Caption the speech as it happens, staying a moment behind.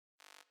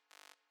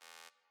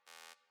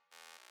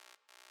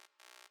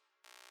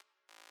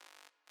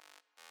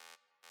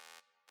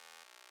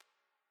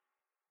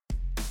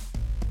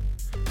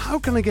How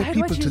can I get How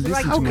do I people to choose the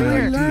listen right to my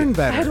career? learn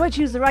better? How do I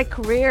choose the right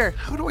career?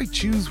 How do I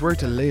choose where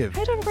to live?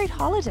 How do I have a great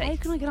holiday? How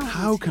can I get on?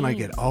 How can I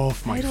get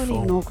off my How do I lead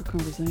phone? an awkward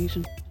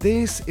conversation?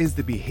 This is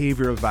the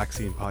Behavioural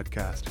Vaccine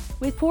Podcast.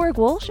 With Padriag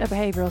Walsh, a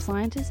behavioural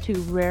scientist who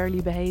rarely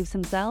behaves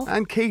himself.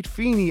 And Kate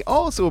Feeney,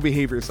 also a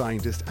behaviour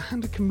scientist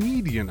and a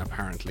comedian,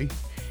 apparently.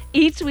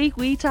 Each week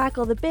we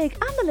tackle the big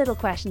and the little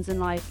questions in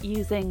life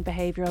using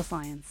behavioural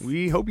science.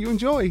 We hope you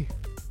enjoy.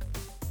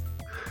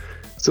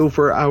 So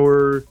for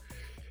our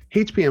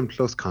HPM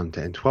Plus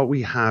content, what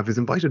we have is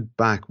invited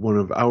back one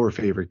of our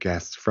favourite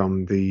guests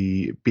from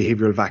the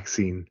Behavioural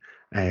Vaccine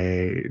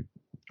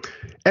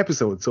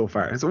episode so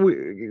far. So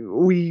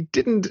we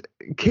didn't,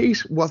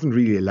 Kate wasn't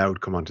really allowed to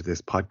come onto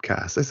this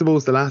podcast. I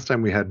suppose the last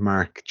time we had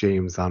Mark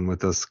James on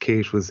with us,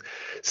 Kate was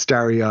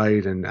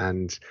starry-eyed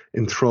and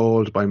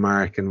enthralled by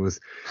Mark and was,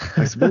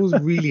 I suppose,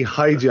 really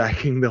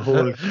hijacking the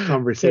whole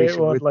conversation. Kate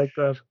won't like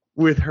that.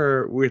 With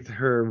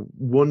her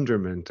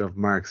wonderment of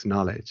Mark's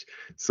knowledge.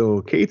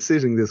 So Kate's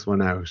sitting this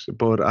one out,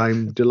 but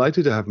I'm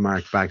delighted to have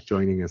Mark back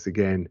joining us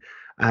again.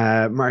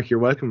 Mark, you're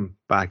welcome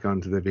back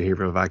onto the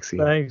Behavioural Vaccine.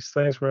 Thanks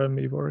for having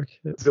me, Warwick.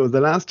 Yeah. So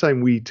the last time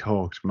we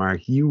talked,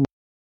 Mark, you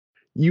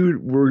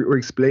were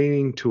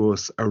explaining to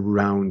us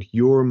around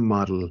your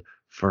model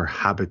for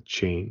habit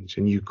change,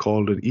 and you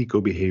called it Eco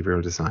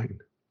Behavioural Design.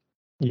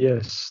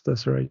 Yes,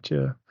 that's right,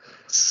 yeah.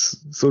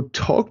 So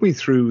talk me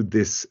through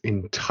this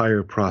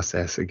entire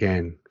process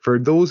again. For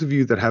those of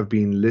you that have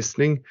been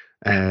listening,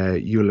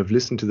 you'll have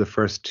listened to the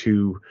first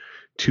two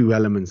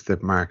elements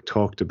that Mark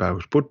talked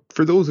about. But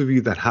for those of you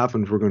that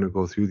haven't, we're going to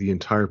go through the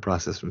entire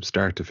process from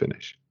start to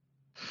finish.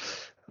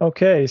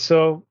 Okay.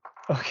 So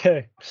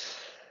Eco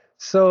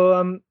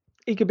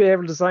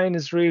Behavioural Design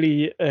is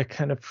really a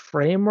kind of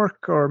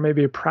framework or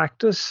maybe a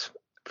practice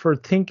for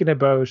thinking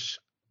about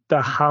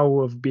the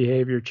how of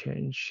behavior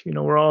change. You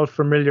know, we're all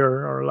familiar,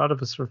 or a lot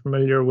of us are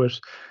familiar with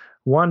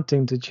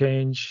wanting to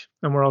change,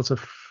 and we're also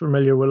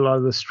familiar with a lot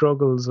of the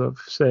struggles of,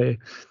 say,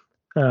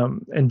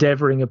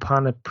 endeavoring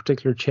upon a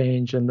particular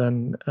change and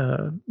then,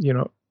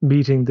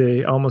 meeting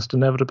the almost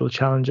inevitable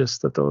challenges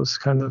that those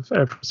kind of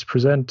efforts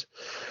present.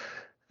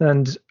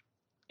 And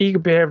Eco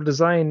Behavioural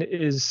Design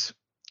is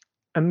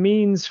a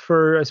means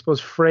for, I suppose,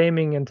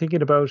 framing and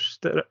thinking about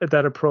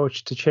that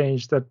approach to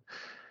change that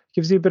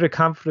gives you a bit of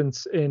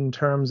confidence in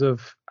terms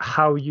of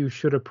how you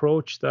should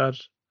approach that,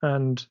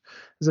 and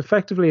is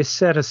effectively a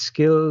set of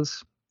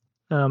skills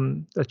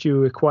that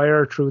you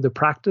acquire through the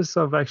practice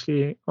of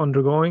actually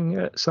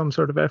undergoing some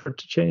sort of effort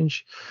to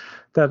change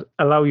that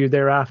allow you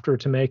thereafter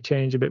to make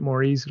change a bit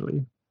more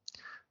easily.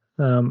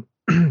 So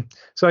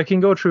I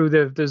can go through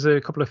there's a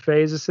couple of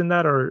phases in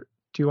that, or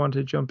do you want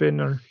to jump in?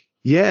 Or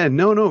yeah,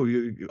 no.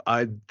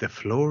 The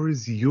floor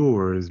is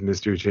yours,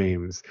 Mr.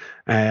 James.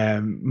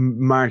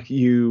 Mark,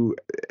 you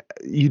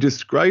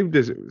described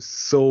it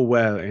so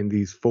well in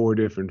these 4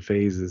 different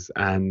phases,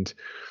 and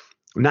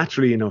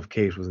naturally enough,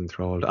 Kate was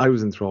enthralled. I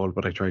was enthralled,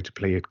 but I tried to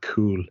play it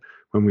cool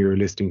when we were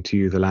listening to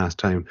you the last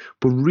time.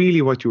 But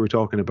really what you were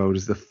talking about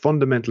is the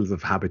fundamentals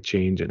of habit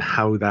change and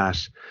how that,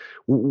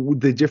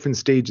 the different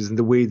stages and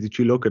the way that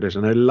you look at it.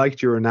 And I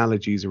liked your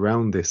analogies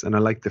around this, and I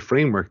liked the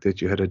framework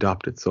that you had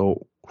adopted.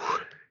 So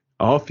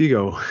off you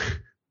go.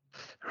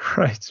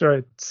 Right.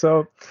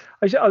 So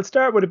I'll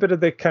start with a bit of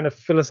the kind of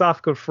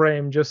philosophical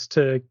frame just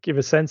to give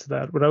a sense of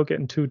that without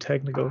getting too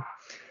technical.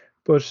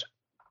 But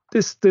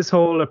this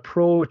whole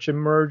approach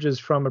emerges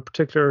from a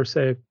particular,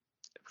 say,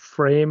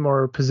 frame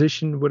or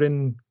position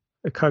within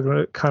a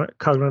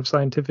cognitive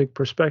scientific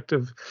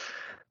perspective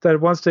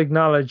that wants to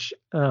acknowledge,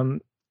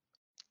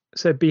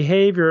 say,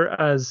 behavior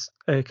as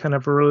a kind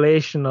of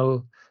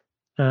relational,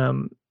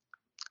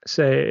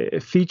 say, a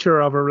feature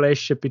of a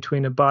relationship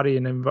between a body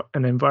and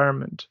an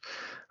environment,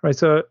 right?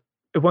 So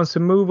it wants to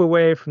move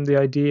away from the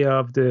idea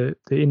of the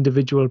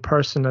individual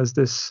person as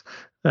this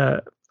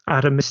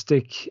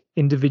atomistic,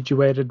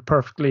 individuated,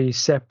 perfectly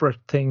separate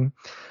thing,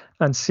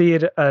 and see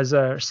it as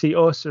see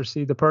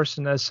the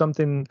person as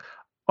something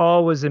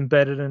always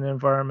embedded in an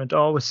environment,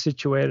 always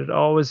situated,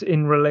 always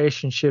in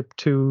relationship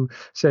to,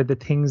 say, the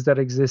things that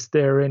exist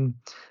therein.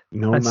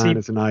 No man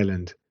is an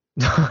island.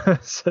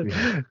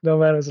 No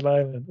man is an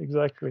island,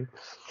 exactly.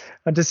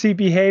 And to see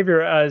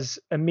behavior as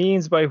a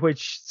means by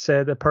which,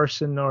 say, the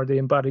person or the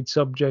embodied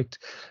subject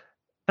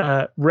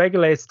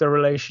regulates their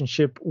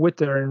relationship with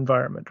their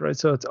environment, right?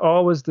 So it's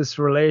always this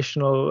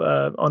relational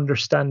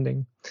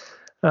understanding.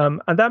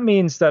 And that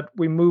means that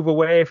we move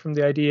away from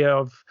the idea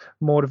of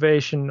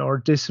motivation or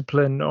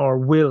discipline or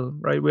will,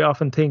 right? We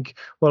often think,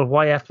 well,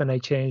 why haven't I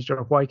changed,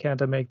 or why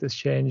can't I make this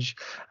change?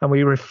 And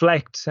we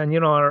reflect, and,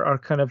 our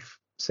kind of,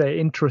 say,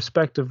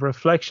 introspective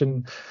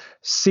reflection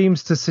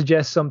seems to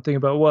suggest something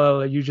about,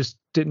 well, you just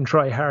didn't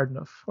try hard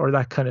enough, or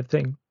that kind of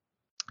thing.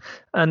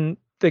 And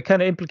the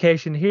kind of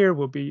implication here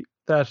will be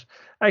that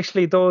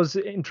actually those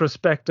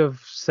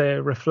introspective, say,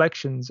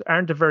 reflections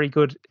aren't a very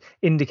good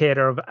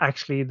indicator of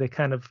actually the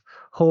kind of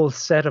whole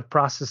set of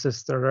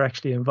processes that are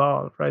actually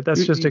involved, right?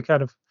 That's just a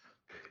kind of...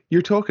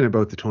 You're talking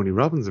about the Tony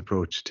Robbins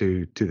approach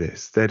to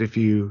this, that if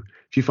you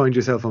find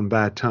yourself on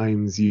bad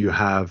times, you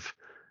have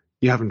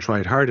you haven't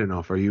tried hard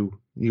enough, or you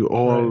Right.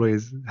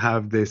 always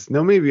have this.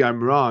 Now maybe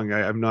I'm wrong.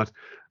 I'm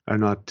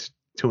not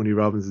Tony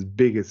Robbins'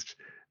 biggest,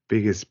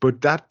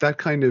 but that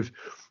kind of,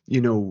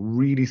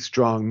 really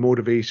strong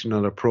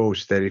motivational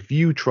approach that if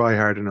you try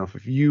hard enough,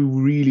 if you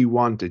really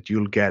want it,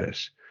 you'll get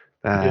it.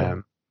 Yeah.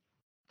 Um,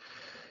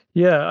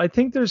 Yeah, I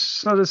think there's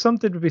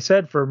something to be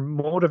said for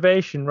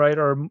motivation, right?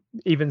 Or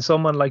even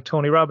someone like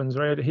Tony Robbins,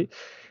 right?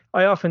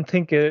 I often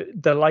think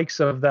the likes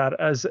of that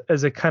as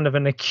a kind of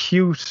an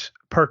acute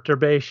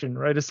perturbation,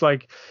 right? It's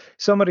like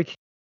somebody can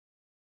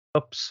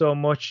up so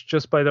much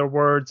just by their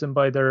words and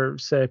by their,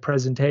 say,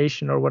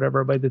 presentation or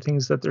whatever, by the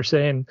things that they're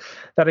saying,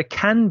 that it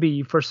can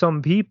be for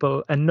some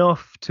people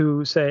enough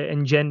to, say,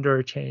 engender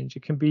a change.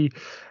 It can be,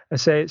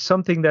 say,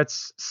 something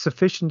that's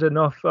sufficient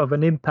enough of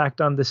an impact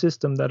on the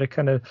system that it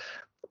kind of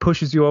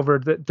pushes you over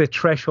the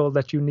threshold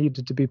that you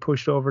needed to be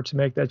pushed over to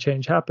make that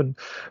change happen.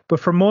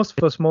 But for most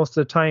of us, most of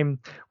the time,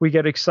 we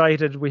get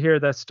excited, we hear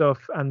that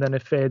stuff, and then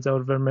it fades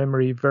out of our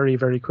memory very,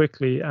 very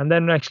quickly. And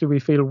then actually we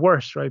feel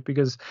worse, right?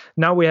 Because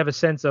now we have a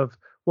sense of,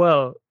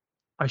 well,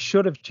 I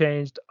should have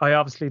changed. I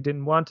obviously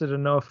didn't want it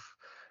enough.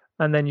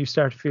 And then you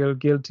start to feel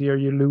guilty, or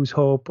you lose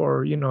hope,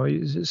 or,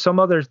 some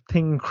other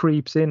thing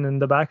creeps in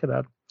the back of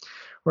that.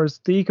 Whereas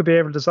the eco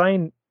behavioral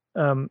design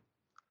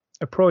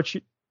approach,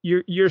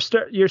 you're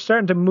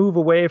starting to move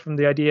away from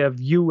the idea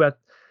of you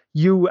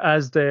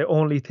as the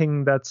only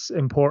thing that's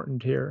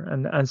important here,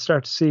 and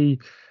start to see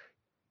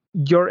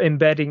you're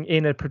embedding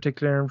in a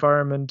particular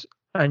environment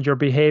and your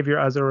behavior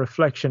as a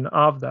reflection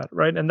of that,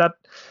 right? And that,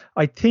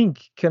 I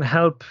think, can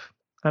help,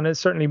 and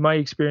it's certainly my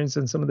experience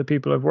and some of the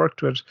people I've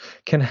worked with,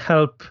 can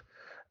help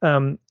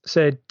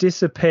say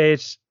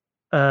dissipate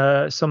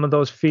some of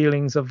those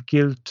feelings of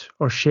guilt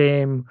or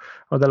shame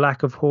or the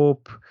lack of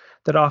hope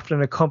that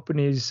often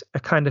accompanies a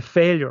kind of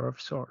failure of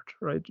sort,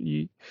 right?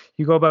 You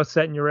go about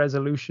setting your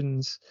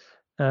resolutions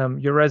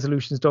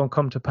don't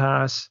come to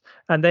pass,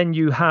 and then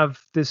you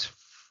have this,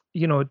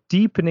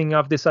 deepening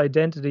of this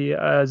identity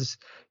as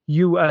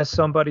you as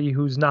somebody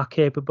who's not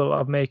capable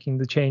of making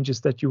the changes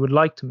that you would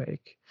like to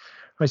make.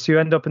 Right, so you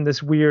end up in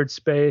this weird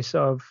space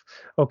of,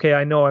 okay,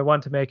 I know I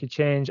want to make a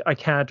change, I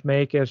can't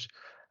make it,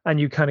 and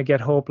you kind of get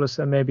hopeless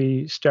and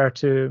maybe start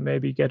to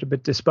maybe get a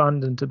bit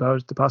despondent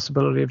about the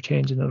possibility of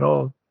changing at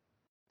all.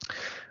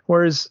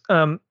 Whereas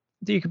the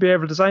Eco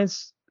Behavioral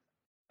Design's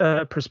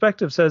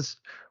perspective says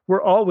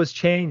we're always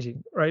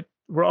changing, right?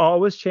 We're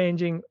always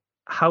changing.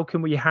 How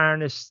can we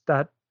harness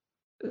that,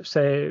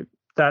 say,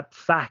 that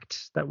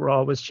fact that we're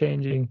always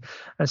changing,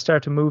 and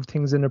start to move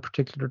things in a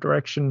particular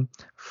direction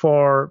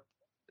for,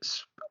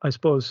 I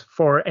suppose,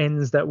 for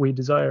ends that we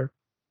desire?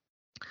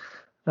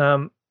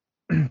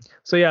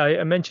 So yeah,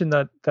 I mentioned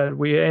that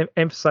we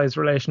emphasize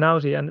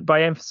relationality, and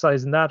by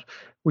emphasizing that,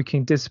 we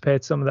can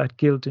dissipate some of that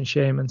guilt and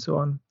shame and so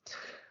on.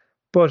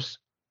 But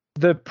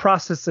the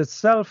process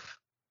itself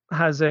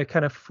has a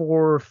kind of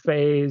four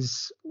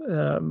phases,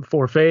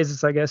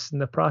 I guess, in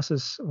the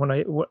process,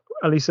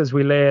 at least as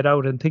we lay it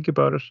out and think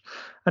about it.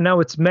 And now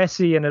it's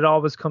messy, and it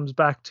always comes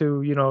back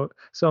to,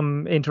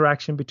 some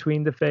interaction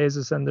between the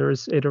phases, and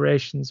there's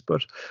iterations.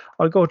 But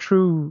I'll go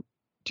through.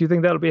 Do you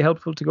think that'll be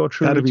helpful to go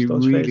through That'd each be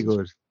of those really phases?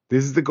 good.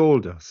 This is the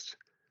gold dust.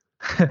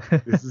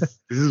 This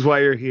is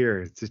why you're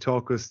here, to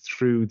talk us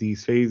through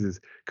these phases,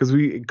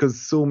 because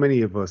so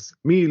many of us,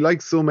 me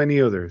like so many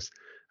others,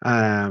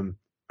 are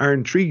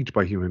intrigued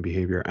by human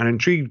behavior and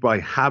intrigued by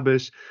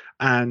habit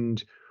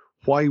and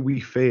why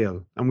we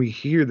fail. And we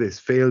hear this: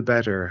 fail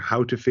better,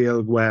 how to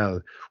fail well,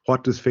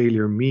 what does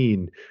failure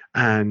mean,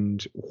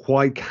 and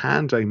why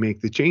can't I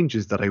make the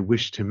changes that I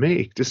wish to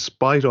make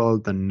despite all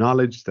the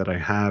knowledge that I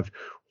have?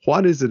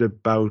 What is it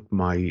about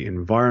my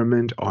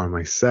environment or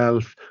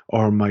myself,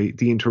 or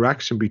the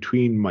interaction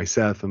between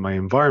myself and my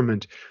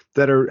environment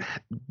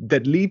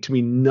that lead to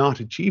me not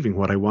achieving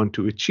what I want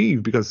to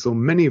achieve? Because so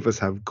many of us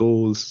have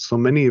goals, so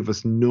many of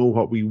us know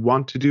what we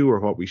want to do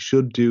or what we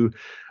should do,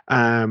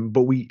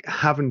 but we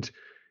haven't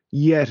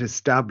yet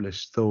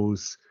established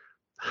those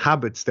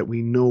habits that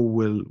we know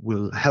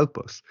will help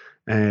us.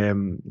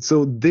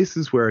 So this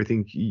is where I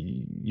think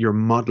your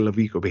model of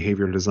eco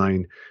behavioral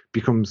design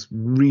becomes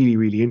really,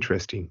 really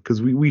interesting,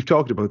 because we've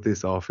talked about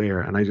this off air,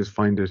 and I just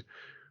find it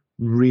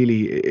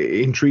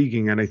really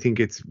intriguing, and I think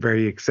it's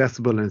very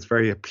accessible and it's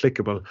very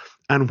applicable.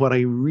 And what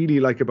I really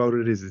like about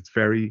it is it's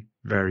very,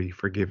 very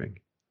forgiving.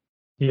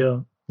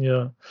 Yeah,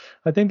 yeah.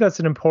 I think that's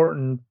an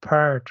important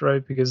part,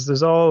 right? Because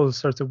there's all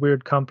sorts of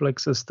weird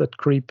complexes that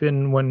creep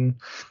in when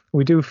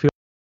we do feel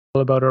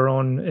about our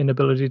own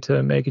inability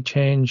to make a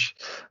change.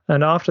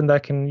 And often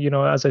that can,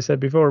 as I said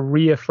before,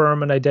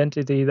 reaffirm an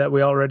identity that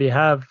we already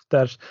have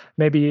that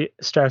maybe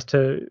starts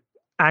to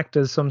act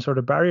as some sort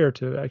of barrier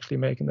to actually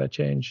making that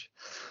change.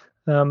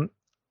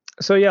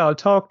 So yeah, I'll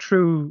talk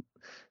through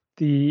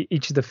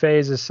each of the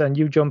phases, and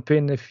you jump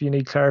in if you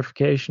need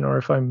clarification, or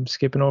if I'm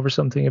skipping over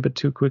something a bit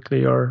too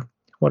quickly, or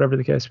whatever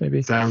the case may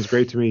be. Sounds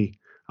great to me.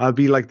 I'll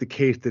be like the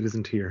Kate that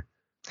isn't here.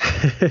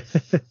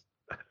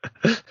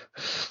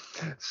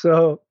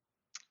 So,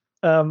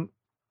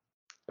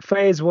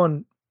 phase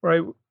one,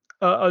 right?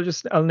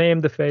 I'll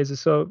name the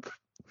phases. So,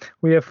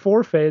 we have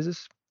 4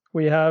 phases.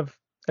 We have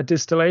a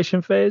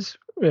distillation phase,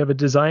 we have a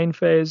design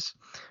phase,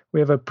 we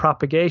have a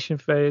propagation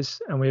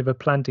phase, and we have a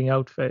planting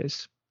out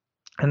phase.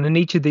 And in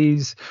each of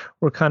these,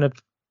 we're kind of,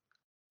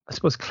 I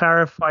suppose,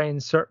 clarifying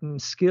certain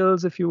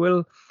skills, if you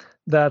will,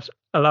 that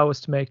allow us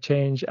to make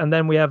change. And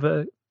then we have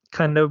a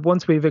kind of,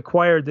 once we've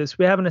acquired this,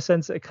 we have, in a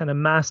sense, a kind of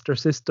master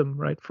system,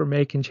 right, for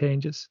making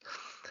changes.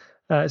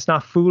 It's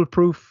not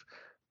foolproof,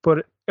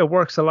 but it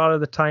works a lot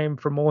of the time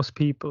for most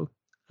people.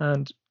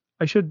 And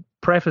I should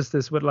preface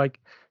this with,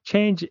 like,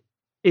 change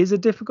is a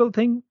difficult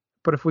thing,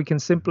 but if we can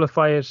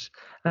simplify it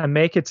and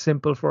make it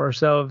simple for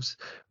ourselves,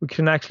 we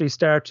can actually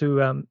start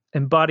to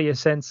embody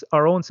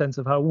our own sense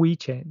of how we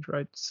change,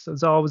 right? So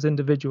it's always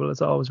individual,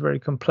 it's always very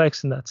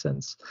complex in that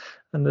sense.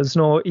 And there's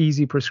no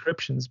easy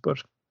prescriptions,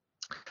 but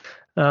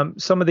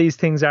some of these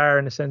things are,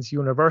 in a sense,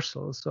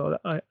 universal. So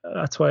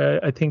that's why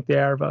I think they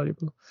are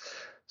valuable.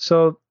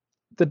 So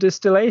the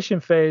distillation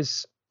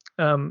phase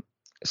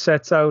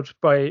sets out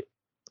by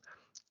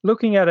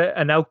looking at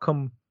an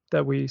outcome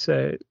that we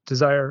say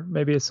desire.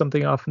 Maybe it's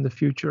something off in the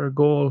future, a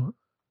goal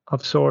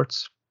of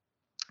sorts.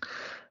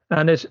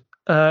 And it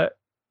kind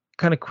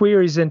of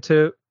queries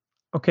into,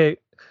 okay,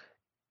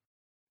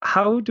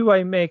 how do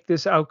I make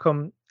this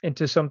outcome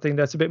into something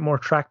that's a bit more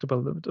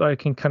tractable, that I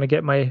can kind of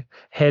get my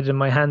head and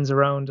my hands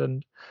around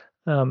and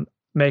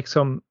make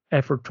some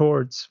effort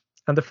towards?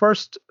 And the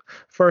first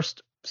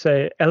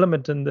say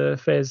element in the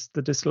phase,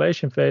 the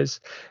distillation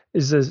phase,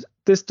 is this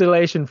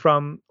distillation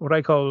from what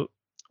I call,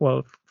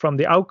 from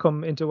the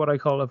outcome into what I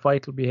call a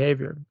vital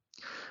behavior.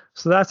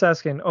 So that's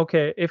asking,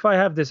 okay, if I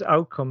have this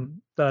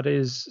outcome that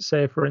is,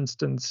 say, for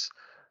instance,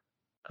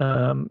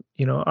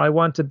 I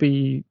want to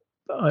be,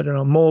 I don't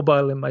know,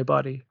 mobile in my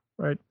body,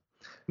 right?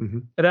 Mm-hmm.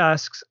 It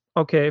asks,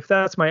 okay, if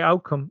that's my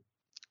outcome,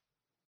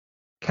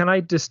 can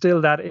I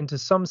distill that into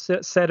some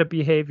set of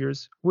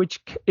behaviors,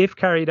 which, if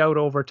carried out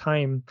over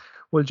time,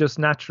 will just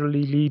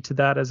naturally lead to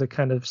that as a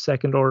kind of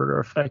second order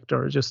effect,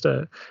 or just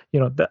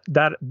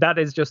that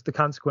is just the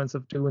consequence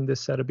of doing this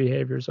set of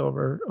behaviors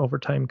over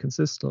time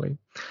consistently.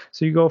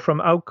 So you go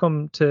from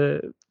outcome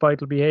to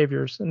vital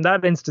behaviors. In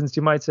that instance,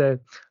 you might say,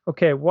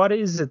 okay, what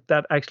is it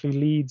that actually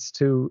leads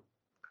to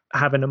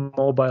having a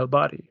mobile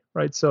body,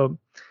 right? So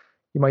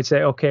you might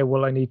say, okay,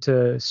 well, I need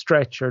to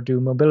stretch or do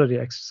mobility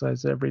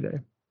exercise every day.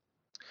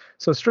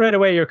 So straight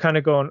away, you're kind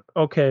of going,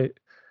 okay,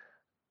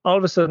 all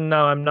of a sudden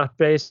now I'm not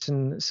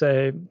basing,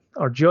 say,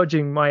 or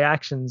judging my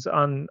actions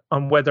on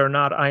whether or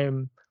not I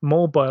am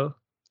mobile,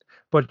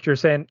 but you're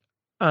saying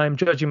I'm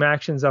judging my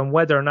actions on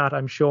whether or not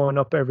I'm showing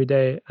up every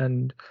day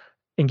and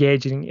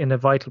engaging in a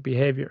vital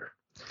behavior.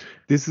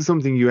 This is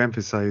something you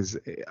emphasize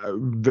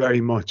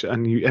very much,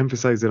 and you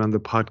emphasize it on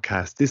the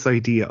podcast, this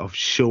idea of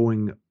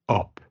showing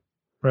up.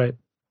 Right.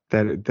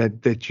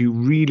 That you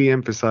really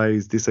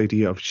emphasize this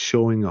idea of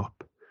showing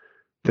up.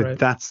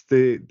 That's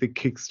the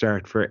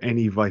kickstart for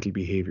any vital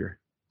behavior.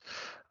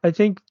 I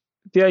think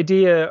the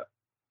idea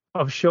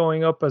of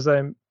showing up, as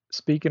I'm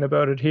speaking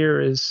about it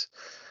here, is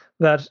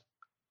that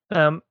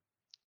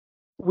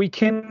we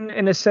can,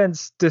 in a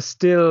sense,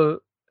 distill.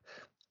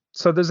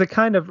 So there's a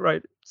kind of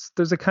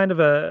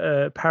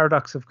a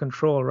paradox of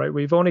control, right?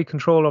 We've only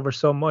control over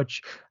so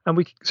much, and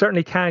we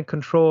certainly can't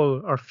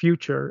control our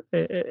future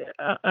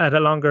at a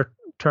longer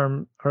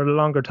term or a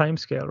longer time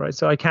scale, right?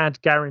 So I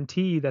can't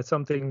guarantee that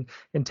something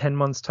in 10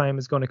 months' time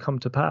is going to come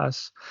to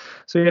pass.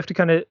 So you have to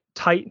kind of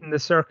tighten the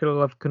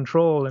circle of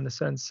control, in a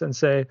sense, and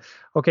say,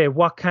 okay,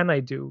 what can I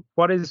do?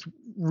 What is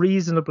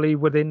reasonably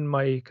within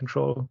my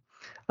control?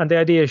 And the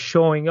idea of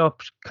showing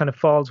up kind of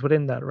falls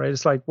within that, right?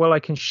 It's like, well,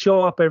 I can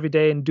show up every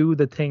day and do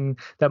the thing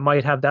that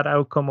might have that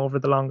outcome over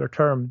the longer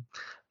term.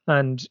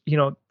 And,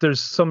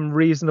 there's some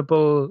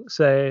reasonable,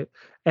 say,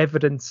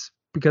 evidence,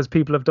 because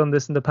people have done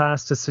this in the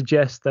past, to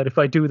suggest that if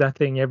I do that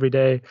thing every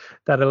day,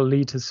 that'll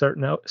lead to a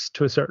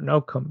certain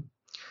outcome.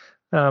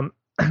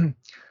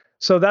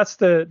 So that's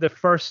the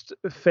first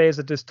phase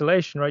of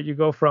distillation, right? You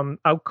go from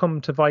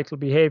outcome to vital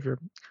behavior.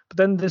 But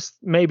then this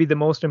may be the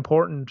most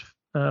important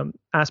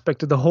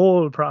aspect of the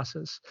whole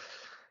process,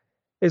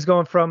 is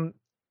going from,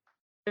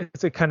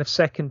 it's a kind of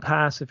second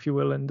pass, if you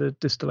will, in the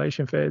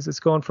distillation phase.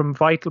 It's going from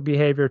vital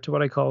behavior to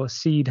what I call a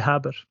seed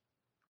habit.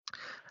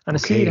 And a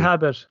seed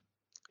habit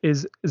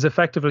is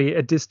effectively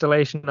a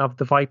distillation of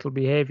the vital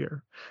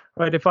behavior,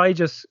 right? If I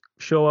just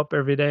show up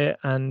every day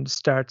and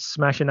start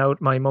smashing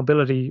out my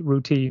mobility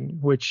routine,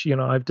 which,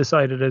 I've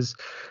decided is,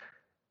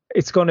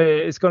 it's going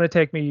to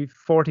take me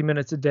 40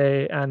 minutes a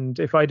day. And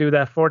if I do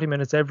that 40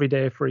 minutes every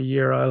day for a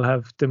year, I'll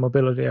have the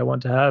mobility I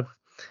want to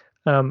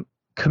have.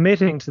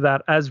 Committing to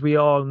that, as we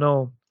all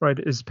know, right,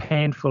 is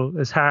painful,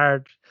 is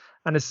hard,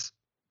 and it's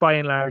by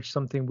and large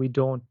something we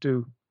don't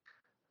do.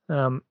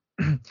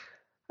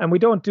 And we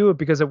don't do it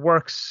because it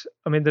works.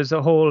 I mean, there's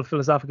a whole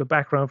philosophical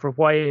background for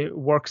why it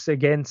works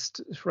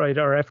against, right,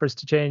 our efforts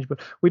to change,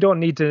 but we don't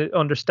need to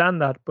understand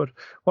that. But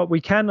what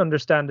we can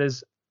understand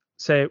is,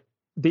 say,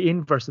 the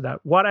inverse of that.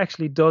 What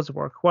actually does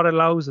work? What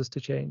allows us to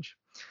change?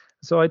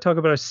 So I talk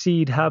about a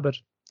seed habit.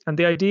 And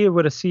the idea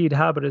with a seed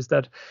habit is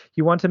that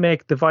you want to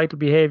make the vital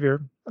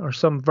behavior or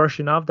some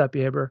version of that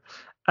behavior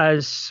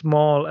as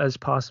small as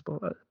possible,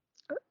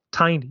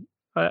 tiny.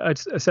 I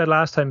said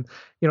last time,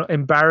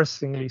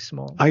 embarrassingly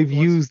small. I've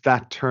used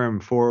that term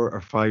 4 or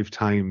 5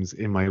 times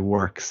in my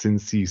work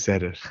since you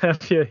said it.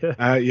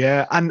 Yeah.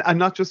 Yeah, and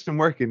not just in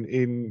work,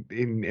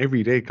 in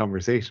everyday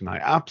conversation. I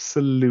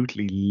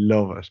absolutely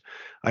love it.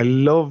 I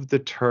love the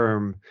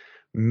term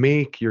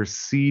make your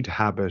seed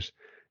habit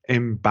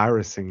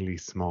embarrassingly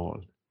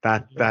small.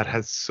 That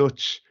has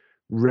such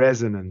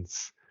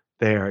resonance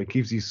there. It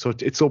gives you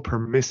it's so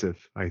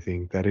permissive, I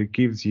think, that it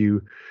gives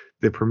you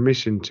the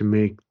permission to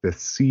make the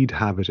seed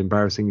habit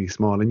embarrassingly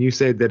small. And you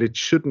said that it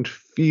shouldn't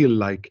feel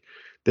like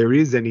there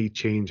is any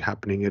change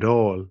happening at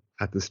all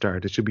at the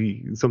start. It should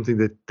be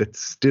something that's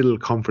still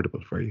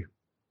comfortable for you.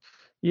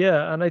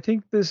 Yeah, and I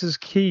think this is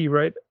key,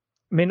 right?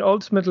 I mean,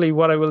 ultimately,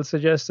 what I will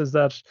suggest is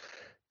that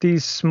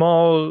these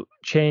small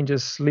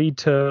changes lead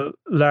to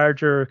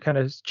larger kind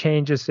of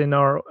changes in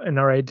our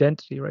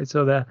identity, right?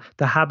 So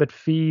the habit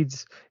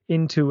feeds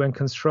into and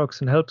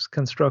constructs and helps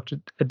construct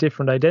a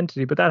different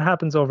identity, but that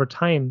happens over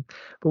time.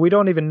 But we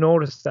don't even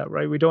notice that,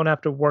 right? We don't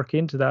have to work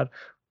into that.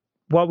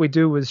 What we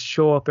do is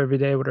show up every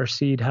day with our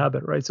seed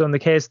habit, right? So in the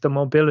case of the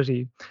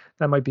mobility,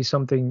 that might be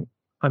something,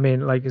 I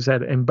mean, like I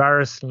said,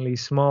 embarrassingly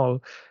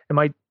small. It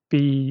might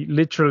be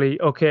literally,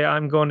 okay,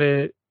 I'm going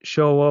to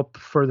show up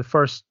for the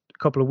first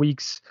couple of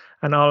weeks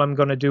and all I'm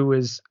going to do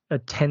is a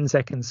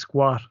 10-second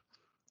squat,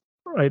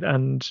 right?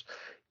 And,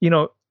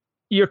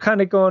 you're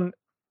kind of going,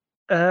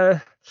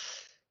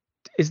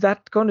 is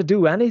that going to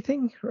do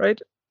anything, right?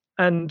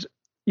 And,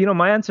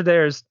 my answer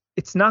there is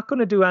it's not going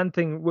to do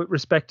anything with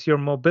respect to your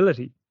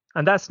mobility.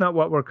 And that's not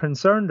what we're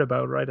concerned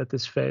about, right, at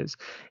this phase.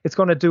 It's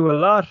going to do a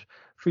lot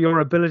for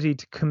your ability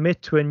to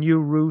commit to a new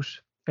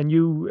route, a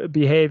new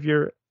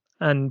behavior,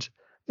 and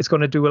it's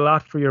going to do a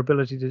lot for your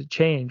ability to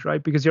change,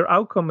 right? Because your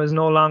outcome is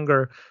no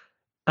longer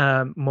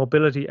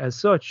mobility as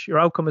such. Your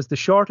outcome is the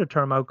shorter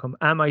term outcome.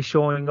 Am I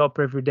showing up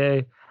every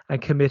day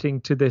and committing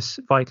to this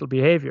vital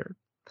behavior?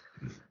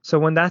 So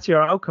when that's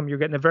your outcome, you're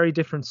getting a very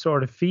different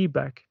sort of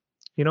feedback.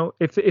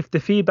 If the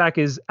feedback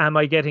is, am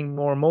I getting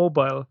more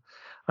mobile?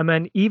 I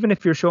mean, even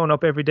if you're showing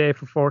up every day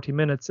for 40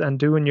 minutes and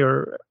doing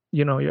your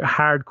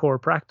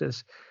hardcore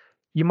practice,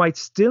 you might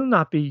still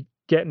not be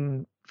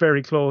getting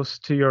very close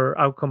to your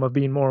outcome of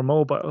being more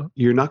mobile.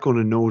 You're not going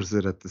to notice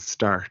it at the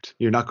start.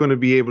 You're not going to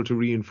be able to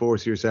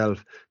reinforce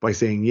yourself by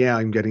saying, yeah,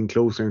 I'm getting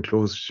closer and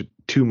closer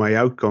to my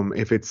outcome.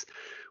 If it's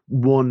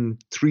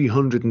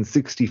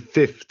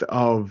 1/365th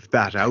of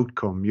that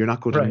outcome, you're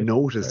not going to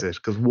notice it,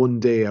 because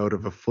one day out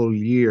of a full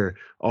year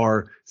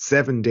or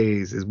 7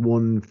 days is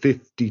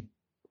 1/52th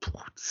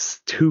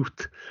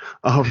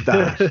of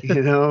that. I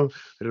don't know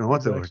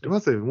what's the word.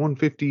 What's it?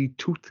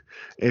 1/52th,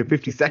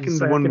 50 seconds,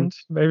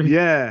 maybe.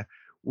 Yeah.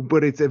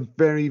 But it's a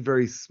very,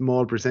 very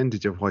small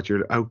percentage of what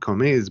your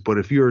outcome is. But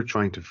if you're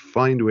trying to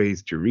find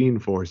ways to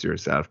reinforce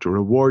yourself, to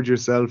reward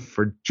yourself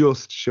for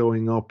just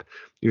showing up,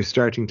 you're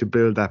starting to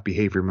build that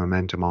behavior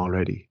momentum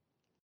already.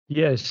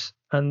 Yes.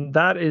 And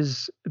that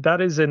is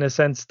in a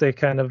sense the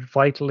kind of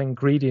vital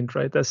ingredient,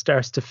 right? That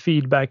starts to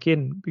feed back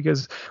in,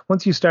 because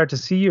once you start to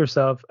see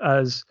yourself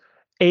as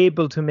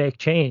able to make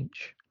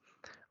change,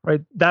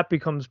 right, that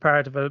becomes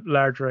part of a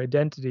larger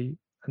identity.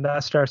 And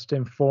that starts to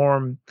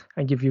inform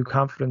and give you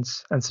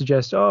confidence and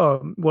suggest,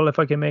 oh, well, if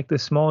I can make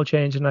this small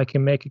change and I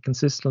can make it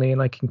consistently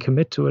and I can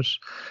commit to it,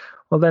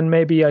 well, then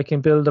maybe I can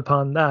build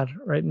upon that,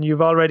 right? And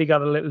you've already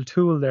got a little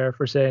tool there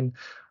for saying,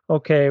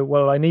 okay,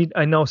 well, I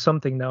know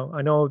something now.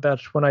 I know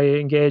that when I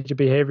engage a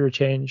behavior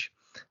change,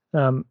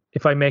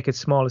 if I make it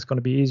small, it's going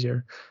to be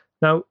easier.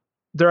 Now,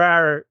 there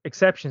are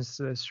exceptions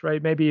to this,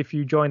 right? Maybe if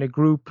you join a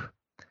group,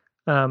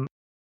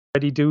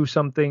 already do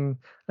something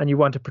and you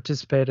want to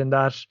participate in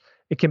that,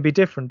 it can be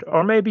different.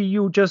 Or maybe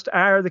you just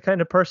are the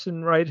kind of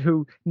person, right,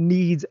 who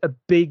needs a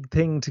big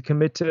thing to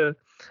commit to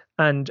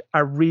and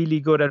are really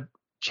good at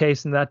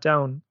chasing that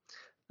down.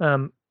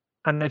 And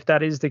if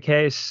that is the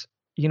case,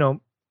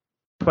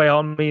 by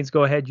all means,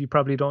 go ahead. You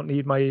probably don't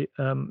need my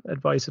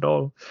advice at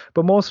all.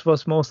 But most of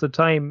us, most of the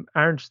time,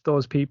 aren't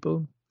those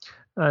people.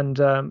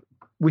 And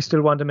we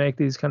still want to make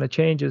these kind of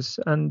changes.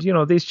 And,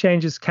 these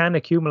changes can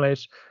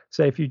accumulate.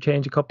 Say if you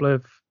change a couple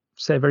of,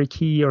 say, very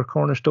key or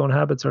cornerstone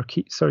habits or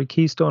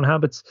keystone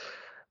habits,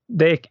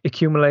 they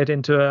accumulate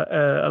into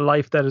a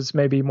life that is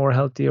maybe more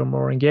healthy or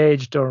more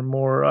engaged or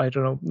more, I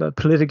don't know,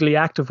 politically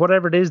active,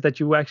 whatever it is that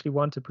you actually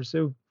want to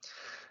pursue.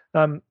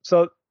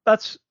 So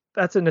that's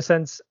in a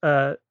sense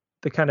the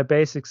kind of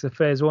basics of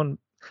phase one.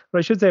 But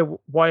I should say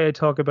why I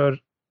talk about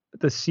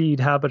the seed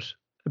habit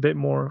a bit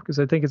more, because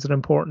I think it's an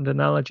important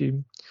analogy.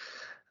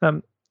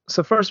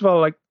 So first of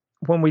all, like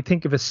when we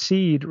think of a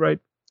seed, right,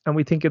 and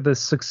we think of the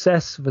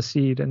success of a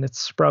seed and its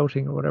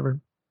sprouting or whatever,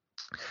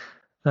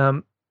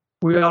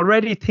 we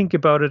already think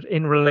about it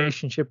in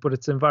relationship with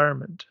its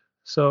environment.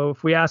 So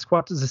if we ask,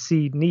 what does a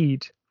seed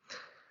need?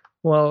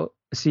 Well,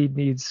 a seed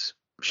needs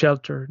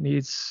shelter,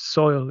 needs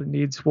soil, it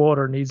needs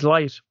water, needs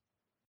light.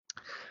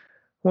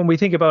 When we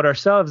think about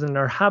ourselves and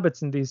our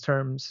habits in these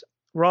terms,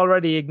 we're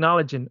already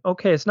acknowledging,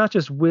 okay, it's not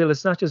just will,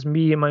 it's not just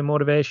me and my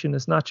motivation,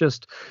 it's not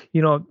just,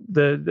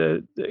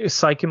 the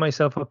psyching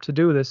myself up to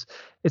do this.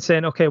 It's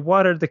saying, okay,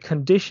 what are the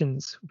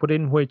conditions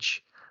within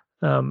which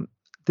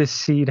this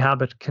seed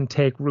habit can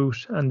take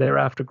root and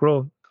thereafter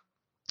grow?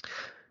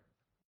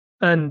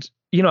 And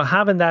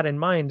having that in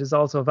mind is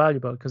also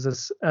valuable, because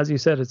it's, as you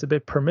said, it's a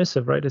bit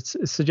permissive, right? It's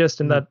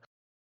suggesting that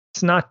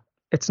it's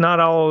not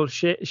all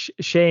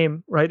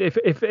shame, right?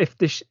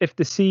 If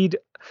the seed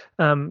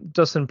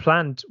doesn't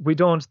plant, we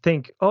don't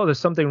think, oh, there's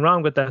something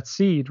wrong with that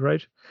seed,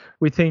 right?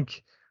 We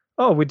think,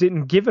 oh, we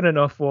didn't give it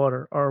enough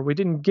water, or we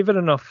didn't give it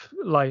enough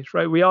light,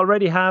 right? We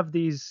already have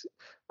these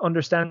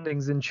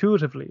understandings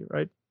intuitively,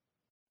 right?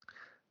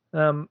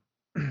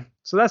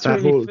 So that's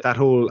that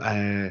whole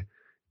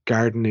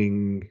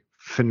gardening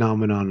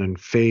phenomenon and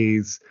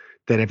phase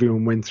that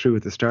everyone went through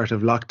at the start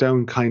of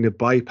lockdown kind of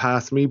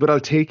bypassed me, but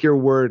I'll take your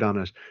word on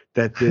it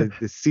that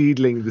the seed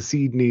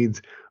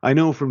needs, I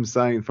know from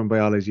science, from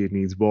biology, it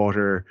needs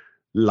water,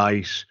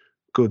 light,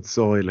 good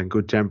soil and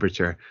good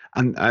temperature.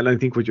 And I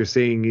think what you're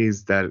saying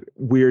is that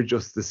we're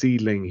just the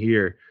seedling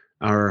here.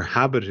 Our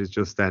habit is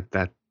just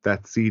that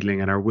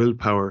seedling, and our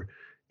willpower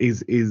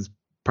is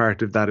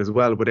part of that as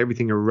well. But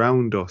everything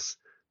around us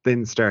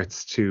then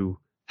starts to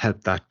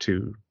help that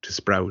to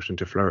sprout and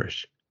to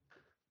flourish.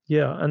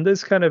 Yeah, and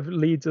this kind of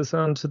leads us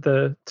on to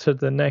the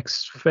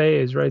next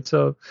phase, right?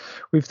 So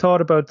we've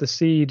thought about the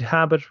seed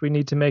habit. We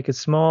need to make it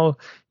small.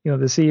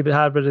 The seed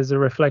habit is a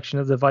reflection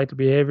of the vital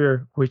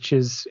behavior, which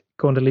is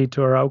going to lead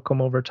to our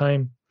outcome over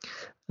time.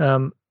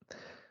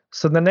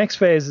 So the next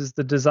phase is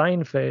the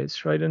design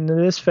phase, right? And in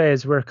this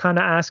phase, we're kind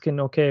of asking,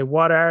 okay,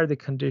 what are the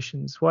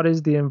conditions? What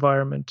is the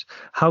environment?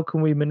 How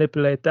can we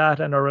manipulate that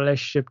and our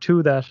relationship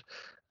to that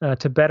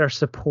to better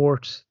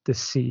support the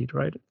seed,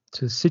 right?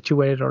 To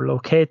situate or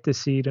locate the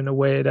seed in a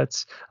way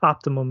that's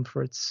optimum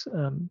for its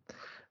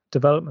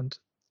development.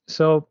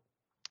 So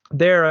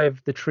there I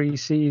have the 3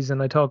 C's,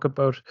 and I talk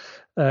about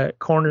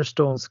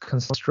cornerstones,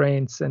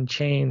 constraints, and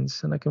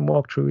chains, and I can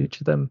walk through each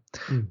of them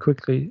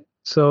quickly.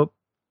 So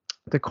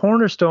the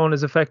cornerstone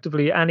is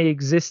effectively any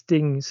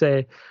existing,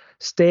 say,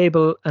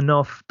 stable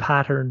enough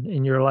pattern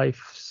in your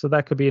life. So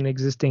that could be an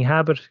existing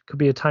habit, it could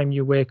be a time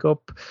you wake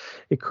up,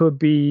 it could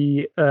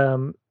be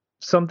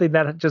anything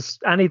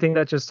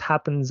that just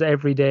happens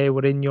every day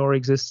within your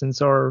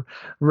existence, or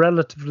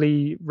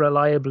relatively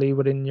reliably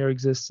within your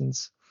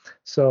existence.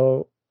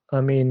 So, I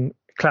mean,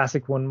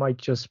 classic one might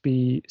just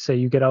be, say,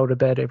 you get out of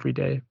bed every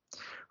day,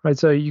 right?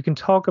 So you can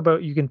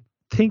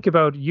think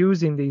about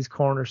using these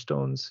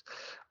cornerstones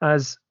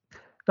as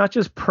not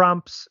just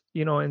prompts,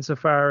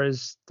 insofar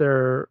as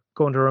they're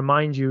going to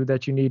remind you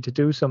that you need to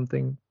do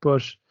something,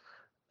 but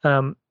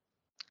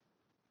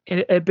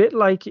a bit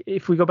like,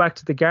 if we go back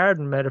to the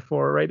garden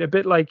metaphor, right? A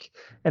bit like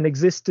an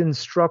existing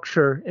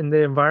structure in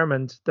the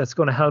environment that's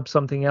going to help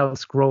something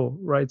else grow,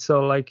 right?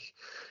 So like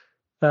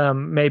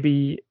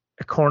maybe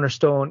a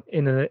cornerstone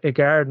in a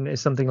garden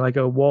is something like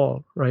a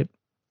wall, right?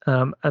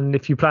 And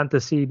if you plant the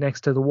seed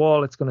next to the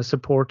wall, it's going to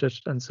support it,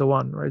 and so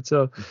on, right?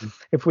 So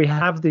if we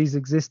have these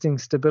existing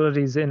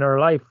stabilities in our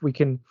life, we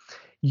can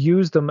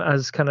use them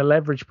as kind of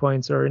leverage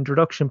points or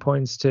introduction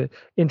points to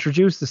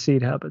introduce the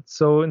seed habit.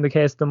 So in the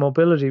case of the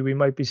mobility, we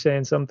might be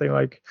saying something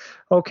like,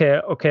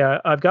 okay,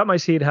 I've got my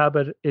seed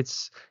habit.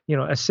 It's,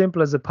 as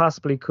simple as it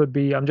possibly could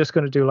be. I'm just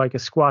going to do like a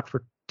squat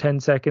for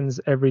 10 seconds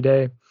every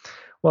day.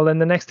 Well, then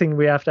the next thing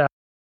we have to ask,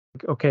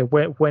 okay,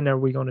 when are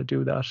we going to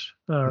do that?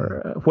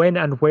 Or when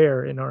and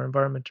where in our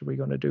environment are we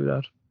going to do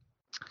that?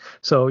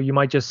 So you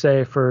might just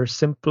say, for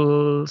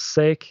simple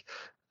sake,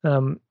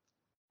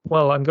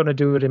 well, I'm going to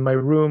do it in my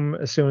room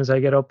as soon as I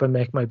get up and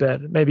make my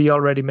bed. Maybe you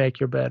already make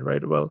your bed,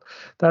 right? Well,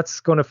 that's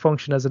going to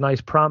function as a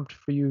nice prompt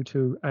for you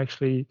to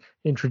actually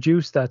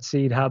introduce that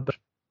seed habit.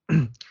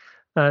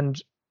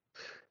 And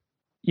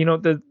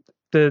the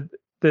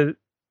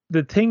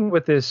thing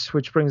with this,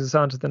 which brings us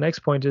on to the next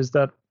point, is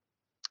that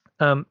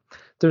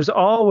there's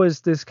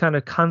always this kind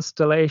of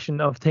constellation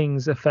of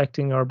things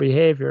affecting our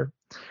behavior,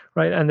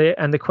 right?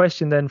 And the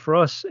question then for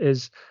us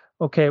is,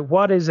 okay,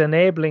 what is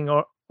enabling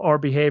our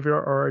behavior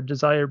or our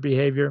desired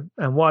behavior,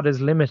 and what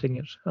is limiting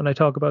it? And I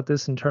talk about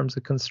this in terms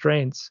of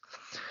constraints.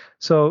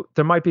 So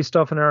there might be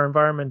stuff in our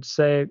environment,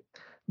 say,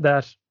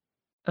 that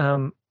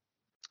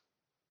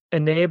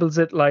enables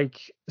it,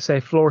 like, say,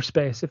 floor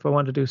space if I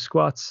want to do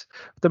squats.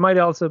 There might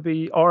also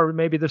be, or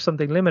maybe there's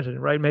something limited,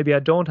 right? Maybe I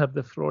don't have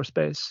the floor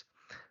space.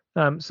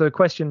 So the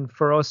question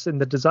for us in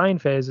the design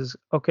phase is,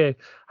 okay,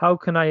 how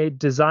can I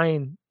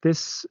design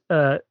this?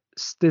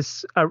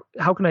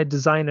 How can I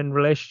design in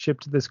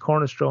relationship to this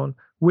cornerstone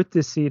with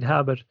this seed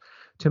habit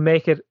to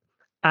make it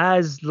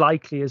as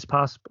likely as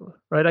possible,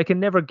 right? I can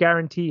never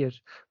guarantee it,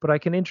 but I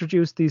can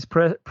introduce these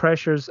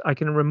pressures, I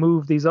can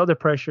remove these other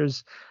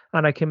pressures,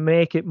 and I can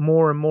make it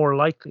more and more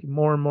likely,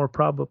 more and more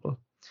probable.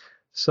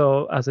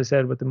 So as I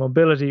said, with the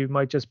mobility, you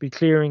might just be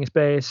clearing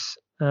space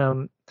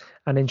and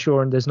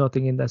ensuring there's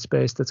nothing in that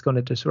space that's going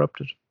to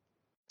disrupt it.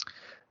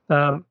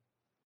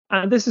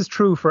 And this is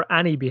true for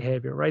any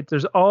behavior, right?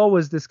 There's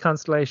always this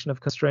constellation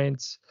of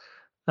constraints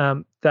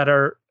that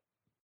are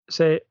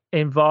say,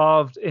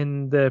 involved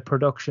in the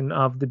production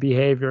of the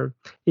behavior,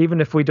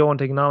 even if we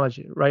don't acknowledge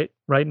it,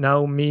 right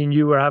now, me and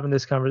you are having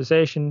this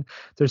conversation.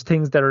 There's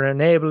things that are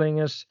enabling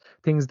it,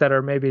 things that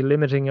are maybe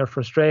limiting or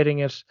frustrating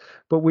it,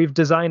 but we've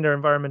designed our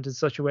environment in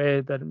such a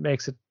way that it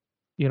makes it,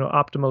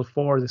 optimal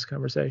for this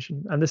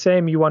conversation. And the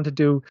same you want to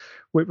do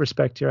with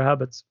respect to your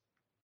habits.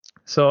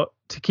 So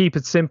to keep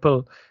it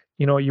simple,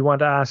 you want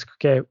to ask,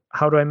 okay,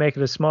 how do I make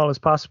it as small as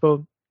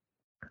possible?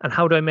 And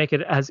how do I make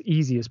it as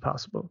easy as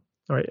possible?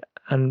 All right.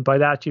 And by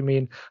that, you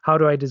mean, how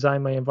do I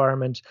design my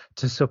environment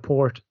to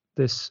support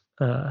this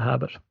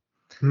habit?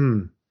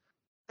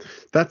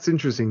 That's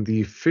interesting.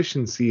 The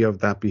efficiency of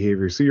that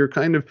behavior. So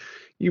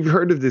you've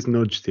heard of this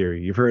nudge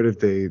theory. You've heard of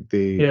the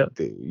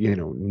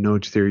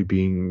nudge theory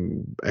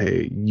being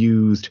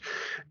used.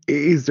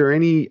 Is there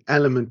any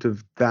element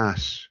of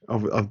that,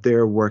 of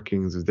their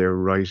workings, of their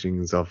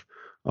writings, of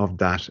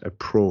that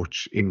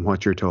approach in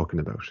what you're talking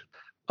about?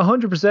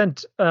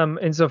 100%.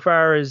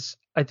 Insofar as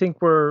I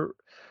think we're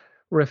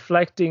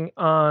reflecting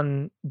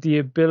on the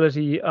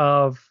ability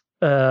of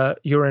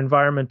your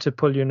environment to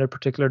pull you in a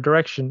particular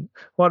direction.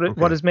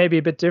 What is maybe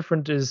a bit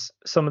different is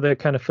some of the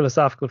kind of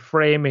philosophical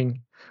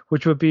framing,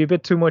 which would be a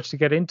bit too much to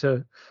get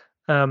into.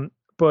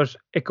 But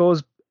it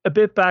goes a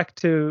bit back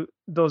to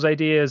those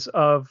ideas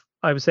of,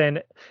 I was saying,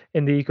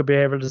 in the Eco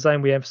Behavioural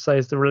Design, we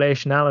emphasize the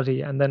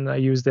relationality, and then I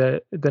use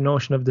the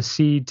notion of the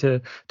seed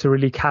to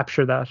really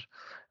capture that.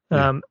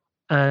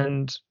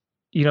 And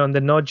in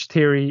the nudge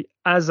theory,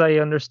 as I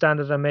understand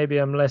it, and maybe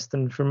I'm less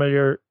than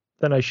familiar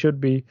than I should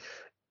be,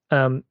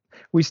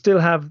 we still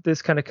have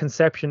this kind of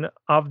conception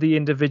of the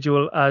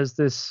individual as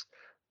this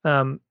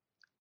this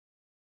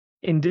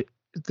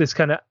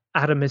kind of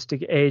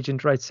atomistic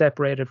agent, right,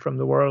 separated from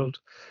the world.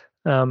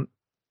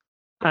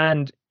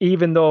 And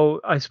even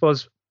though, I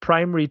suppose,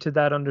 primary to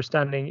that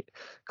understanding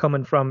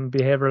coming from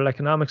behavioral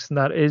economics, and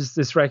that is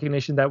this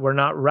recognition that we're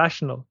not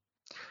rational.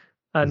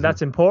 And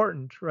that's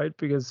important, right?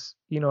 Because,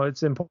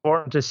 it's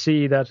important to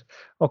see that,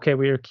 okay,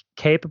 we are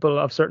capable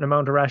of a certain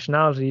amount of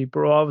rationality, but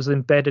we're always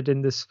embedded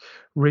in this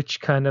rich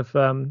kind of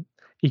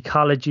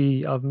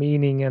ecology of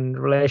meaning and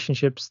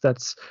relationships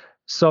that's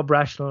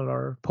sub-rational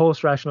or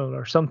post-rational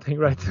or something,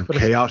 right?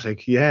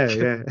 Chaotic, yeah.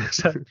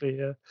 Exactly,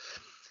 yeah.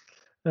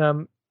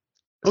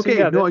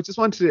 I just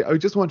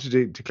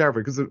wanted to clarify,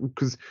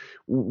 because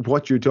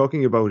what you're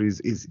talking about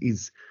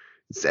is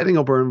setting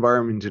up our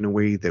environment in a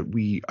way that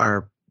we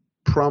are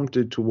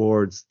prompted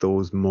towards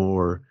those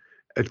more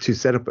to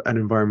set up an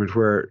environment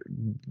where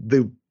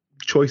the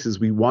choices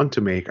we want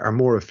to make are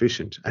more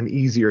efficient and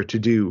easier to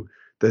do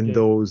than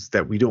those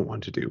that we don't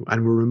want to do.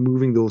 And we're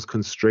removing those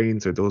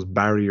constraints or those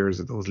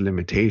barriers or those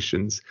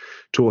limitations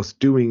to us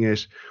doing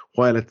it,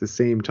 while at the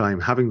same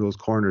time having those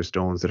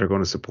cornerstones that are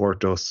going to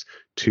support us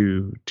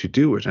to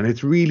do it. And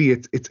it's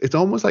really, it's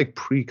almost like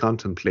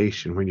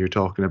pre-contemplation when you're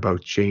talking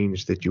about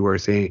change, that you are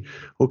saying,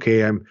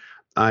 okay,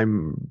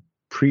 I'm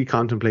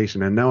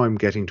pre-contemplation, and now I'm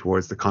getting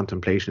towards the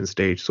contemplation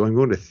stage. So I'm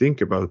going to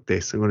think about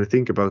this. I'm going to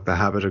think about the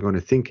habit. I'm going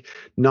to think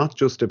not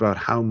just about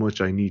how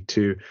much I need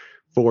to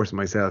force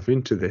myself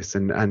into this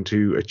and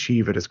to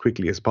achieve it as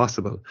quickly as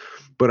possible,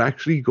 but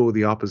actually go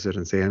the opposite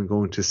and say, I'm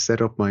going to set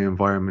up my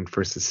environment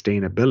for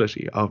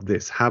sustainability of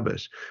this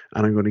habit,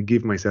 and I'm going to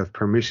give myself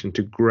permission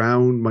to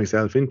ground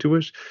myself into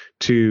it,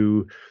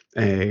 to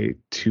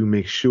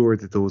make sure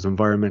that those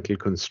environmental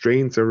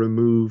constraints are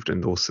removed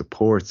and those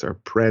supports are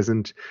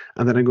present.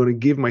 And then I'm going to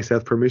give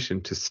myself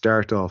permission to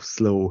start off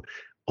slow,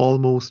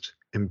 almost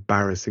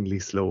embarrassingly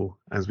slow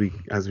as we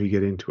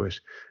get into it.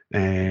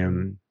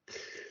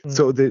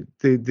 So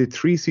the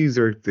three C's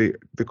are the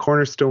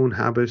cornerstone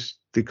habit,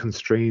 the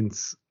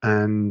constraints,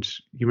 and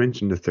you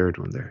mentioned the third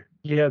one there.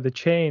 Yeah, the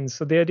change.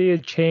 So the idea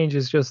of change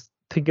is just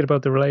thinking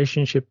about the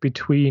relationship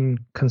between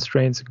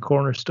constraints and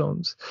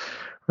cornerstones,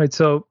 right?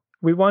 So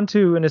we want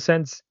to, in a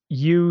sense,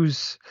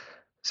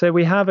 say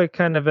we have a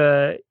kind of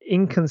a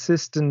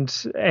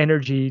inconsistent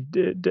energy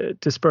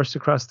dispersed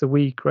across the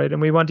week, right?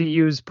 And we want to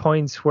use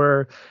points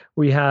where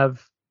we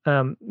have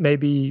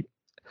maybe,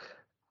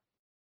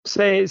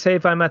 say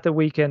if I'm at the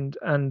weekend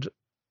and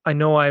I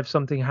know I have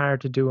something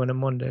hard to do on a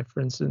Monday, for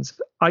instance,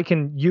 I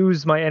can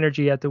use my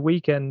energy at the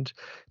weekend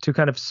to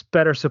kind of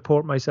better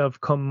support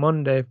myself come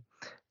Monday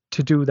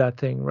to do that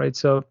thing, right?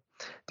 So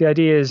the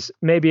idea is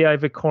maybe I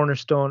have a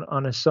cornerstone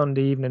on a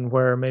Sunday evening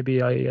where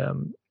maybe I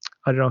don't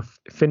know,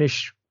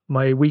 finish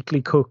my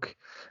weekly cook,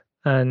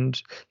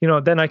 and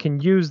then I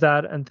can use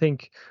that and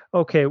think,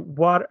 okay,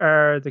 what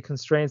are the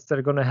constraints that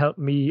are going to help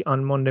me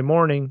on Monday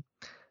morning?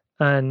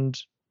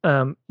 And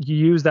you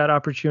use that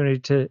opportunity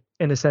to,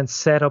 in a sense,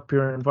 set up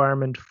your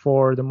environment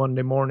for the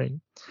Monday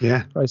morning.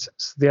 Yeah. Right. So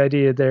the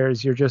idea there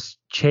is you're just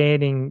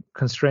chaining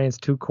constraints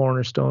to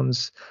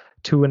cornerstones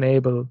to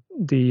enable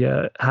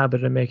the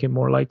habit and make it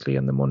more likely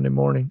on the Monday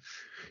morning.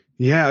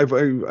 Yeah,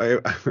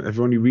 I've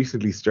only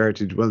recently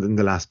started, well, in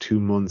the last 2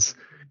 months,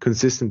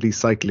 consistently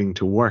cycling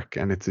to work,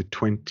 and it's a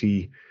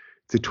 20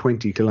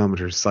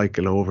 kilometer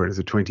cycle over, it's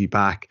a 20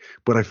 back.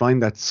 But I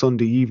find that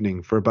Sunday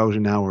evening for about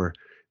an hour,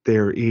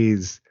 there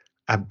is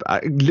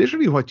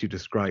literally what you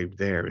described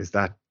there is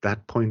that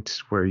point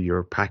where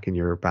you're packing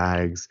your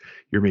bags,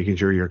 you're making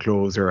sure your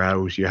clothes are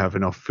out, you have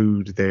enough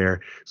food there.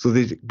 So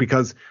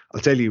because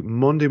I'll tell you,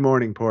 Monday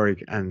morning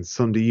Porrick and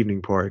Sunday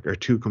evening Porrick are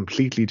two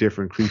completely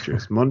different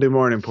creatures. Monday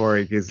morning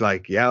Porrick is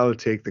like, yeah, I'll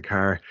take the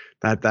car.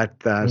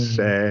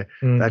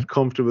 That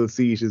comfortable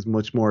seat is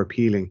much more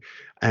appealing.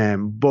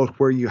 But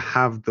where you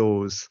have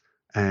those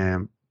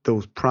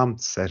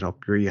prompts set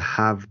up, where you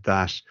have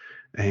that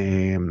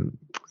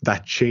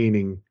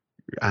chaining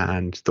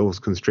and those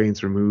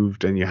constraints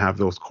removed, and you have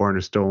those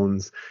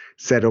cornerstones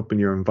set up in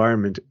your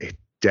environment, it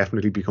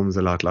definitely becomes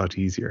a lot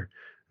easier.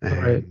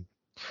 Right.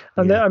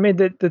 And I mean,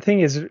 the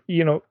thing is,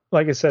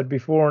 like I said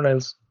before,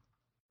 Niels,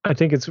 I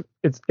think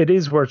it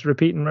is worth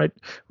repeating, right?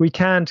 We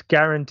can't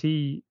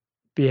guarantee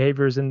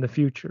behaviors in the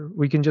future.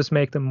 We can just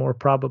make them more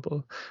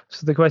probable.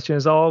 So the question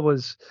is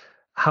always,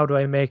 how do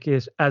I make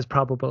it as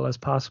probable as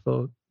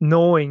possible,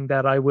 knowing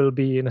that I will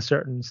be in a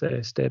certain,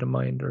 say, state of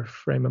mind or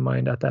frame of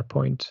mind at that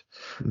point.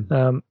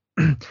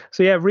 Mm-hmm.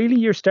 So yeah, really,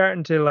 you're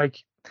starting to,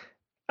 like,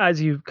 as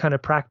you kind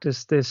of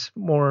practice this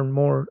more and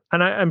more,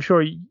 and I'm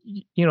sure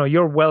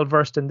you're well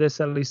versed in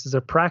this, at least as a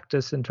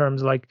practice, in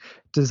terms of like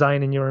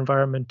designing your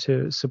environment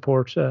to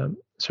support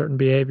certain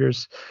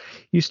behaviors.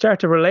 You start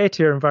to relate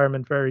to your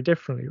environment very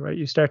differently, right?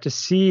 You start to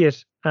see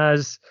it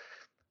as,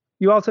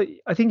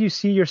 I think you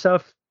see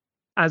yourself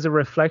as a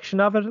reflection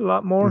of it a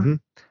lot more. Mm-hmm.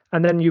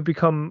 And then you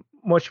become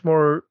much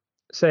more,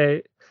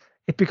 say,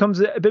 it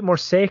becomes a bit more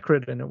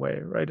sacred in a way,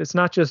 right? It's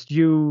not just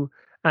you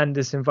and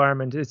this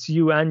environment, it's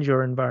you and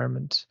your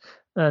environment.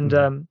 And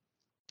mm-hmm.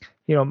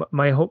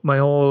 My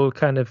whole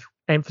kind of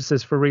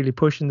emphasis for really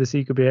pushing this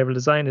eco behavioral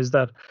design is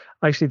that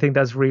I actually think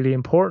that's really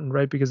important,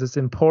 right? Because it's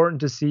important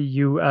to see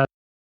you as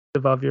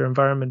of your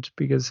environment,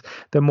 because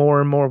the more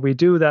and more we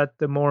do that,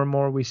 the more and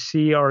more we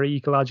see our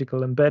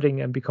ecological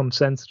embedding and become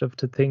sensitive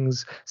to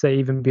things, say,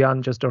 even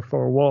beyond just our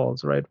four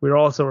walls, right? We're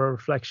also a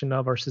reflection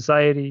of our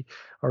society,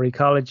 our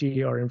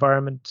ecology, our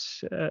environment,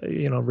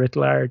 writ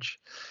large.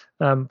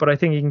 But I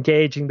think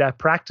engaging that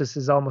practice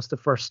is almost the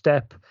first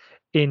step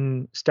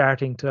in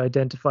starting to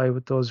identify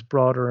with those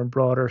broader and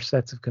broader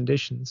sets of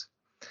conditions.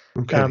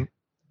 Okay.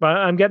 But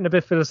I'm getting a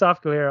bit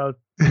philosophical here. I'll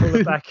pull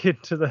it back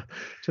into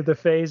the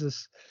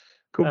phases.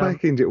 Go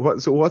back into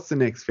what? So what's the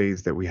next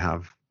phase that we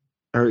have,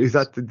 or is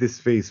that this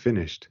phase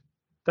finished?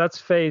 That's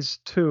phase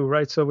 2,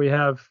 right? So we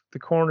have the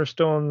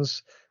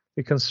cornerstones,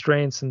 the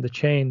constraints, and the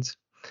chains,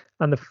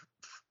 and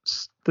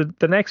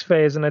the next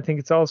phase, and I think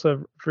it's also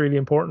a really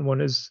important one,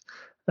 is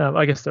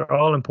I guess they're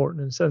all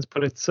important in a sense,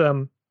 but it's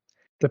the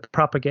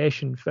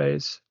propagation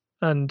phase,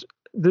 and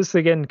this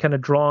again kind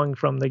of drawing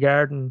from the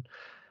garden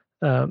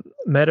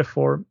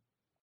metaphor.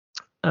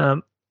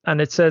 And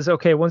it says,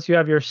 okay, once you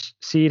have your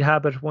seed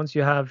habit, once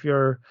you have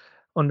your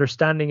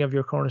understanding of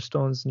your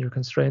cornerstones and your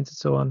constraints and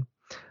so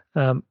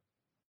on,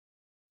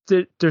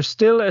 there's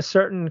still a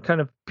certain kind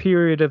of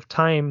period of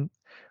time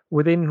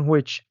within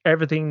which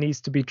everything needs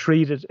to be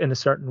treated in a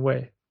certain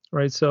way,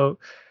 right? So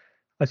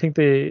I think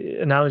the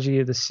analogy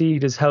of the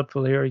seed is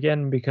helpful here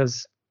again,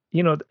 because,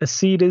 a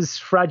seed is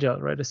fragile,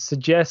 right? It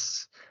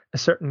suggests a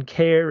certain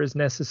care is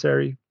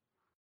necessary.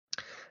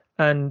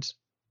 And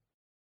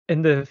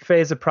in the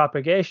phase of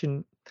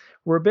propagation,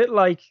 we're a bit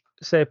like,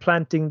 say,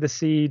 planting the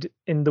seed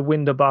in the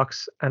window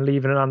box and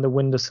leaving it on the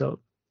windowsill.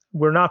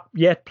 We're not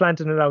yet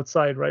planting it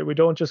outside, right? We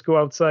don't just go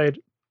outside.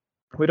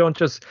 We don't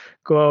just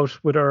go out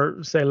with our,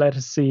 say,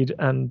 lettuce seed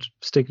and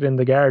stick it in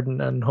the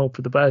garden and hope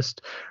for the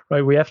best,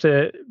 right? We have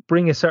to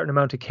bring a certain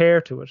amount of care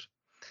to it.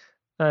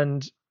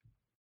 And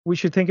we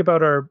should think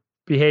about our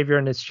behavior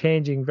and its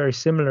changing very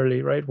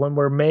similarly, right? When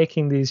we're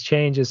making these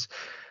changes,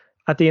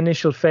 at the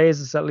initial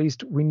phases, at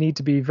least, we need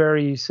to be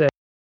very sensitive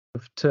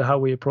to how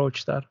we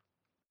approach that.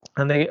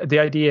 And the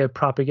idea of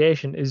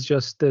propagation is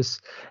just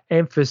this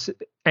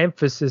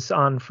emphasis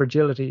on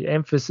fragility,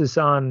 emphasis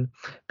on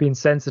being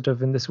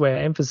sensitive in this way,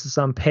 emphasis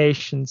on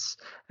patience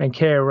and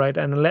care, right?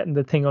 And letting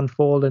the thing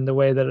unfold in the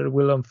way that it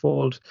will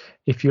unfold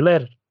if you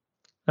let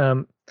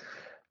it.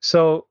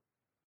 So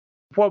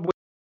what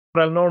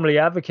I'll normally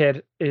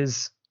advocate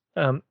is,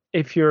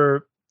 if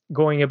you're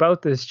going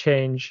about this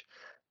change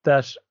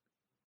that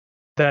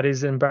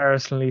is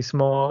embarrassingly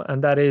small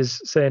and that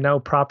is, say, now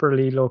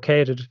properly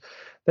located,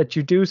 that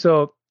you do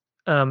so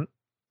in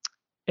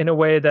a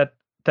way that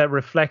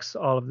reflects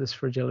all of this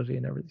fragility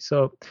and everything.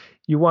 So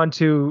you want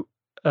to,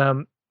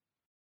 I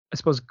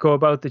suppose, go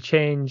about the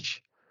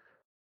change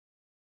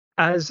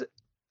as,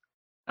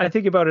 I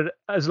think about it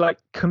as like,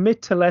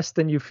 commit to less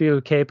than you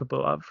feel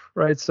capable of,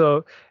 right?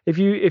 So if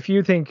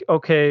you think,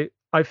 okay,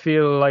 I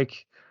feel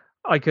like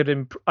I could,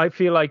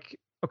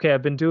 okay,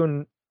 I've been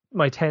doing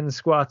my 10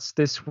 squats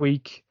this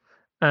week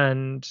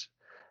and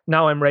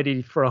now I'm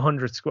ready for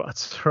 100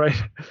 squats, right?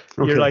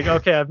 Okay. You're like,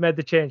 okay, I've made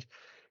the change.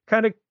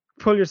 Kind of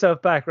pull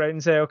yourself back, right?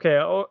 And say, okay,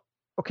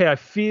 I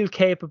feel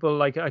capable,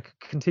 like I could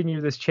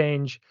continue this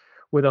change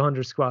with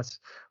 100 squats.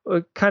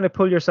 Kind of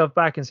pull yourself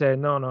back and say,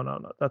 no,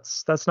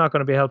 that's not going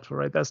to be helpful,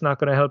 right? That's not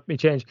going to help me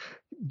change.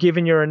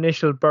 Given your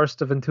initial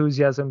burst of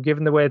enthusiasm,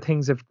 given the way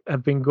things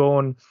have been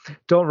going,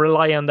 don't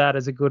rely on that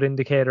as a good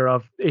indicator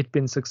of it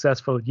being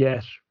successful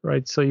yet,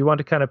 right? So you want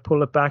to kind of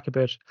pull it back a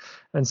bit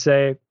and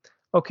say,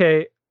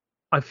 okay,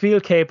 I feel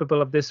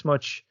capable of this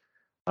much.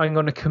 I'm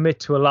going to commit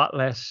to a lot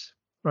less,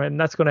 right? And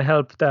that's going to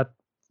help that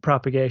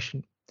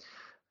propagation.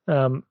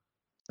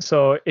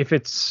 So if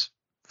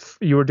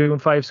you were doing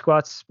 5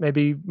 squats,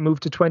 maybe move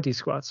to 20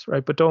 squats,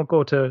 right? But don't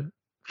go to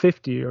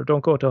 50 or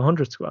don't go to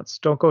 100 squats.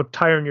 Don't go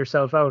tiring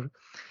yourself out.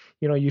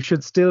 You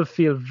should still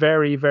feel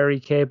very, very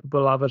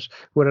capable of it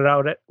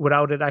without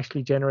it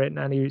actually generating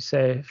any,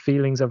 say,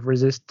 feelings of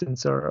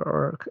resistance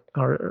or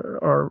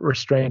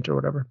restraint or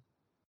whatever.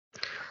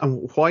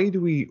 And why do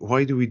we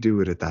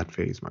do it at that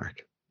phase,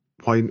 Mark?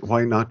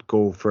 Why not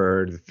go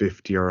for the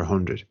 50 or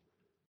 100?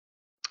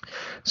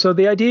 So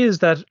the idea is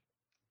that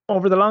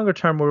over the longer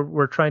term,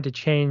 we're trying to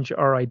change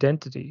our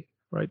identity,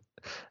 right?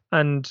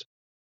 And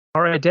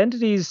our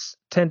identities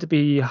tend to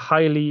be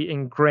highly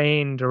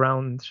ingrained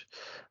around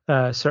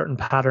certain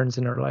patterns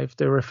in our life.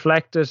 They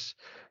reflect it.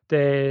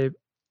 They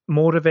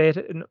motivate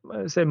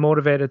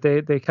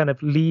it. They kind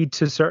of lead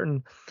to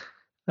certain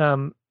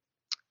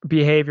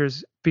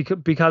behaviors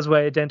because we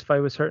identify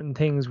with certain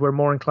things. We're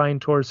more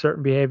inclined towards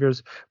certain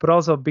behaviors, but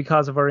also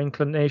because of our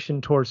inclination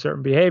towards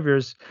certain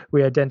behaviors,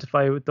 we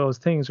identify with those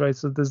things, right?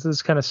 So there's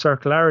this kind of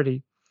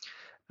circularity.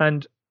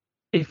 And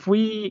if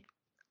we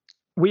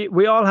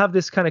all have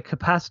this kind of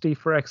capacity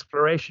for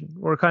exploration.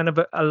 We're kind of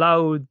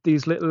allowed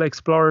these little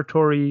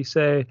exploratory,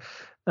 say,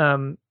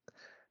 in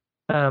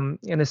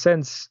a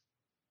sense,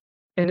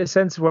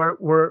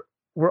 we're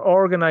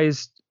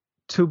organized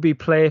to be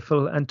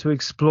playful and to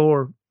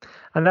explore.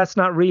 And that's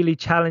not really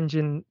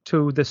challenging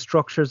to the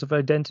structures of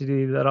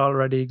identity that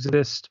already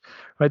exist,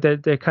 right?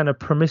 They kind of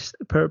permit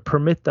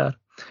that.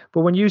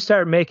 But when you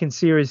start making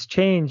serious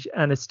change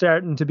and it's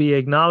starting to be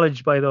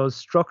acknowledged by those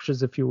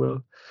structures, if you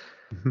will,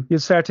 you'll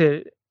start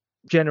to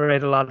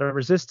generate a lot of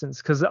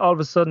resistance, because all of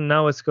a sudden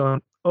now it's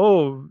going,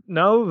 oh,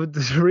 now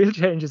the real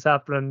change is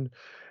happening.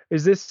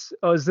 Is this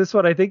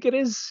what I think it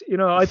is?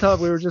 I thought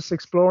we were just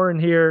exploring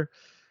here,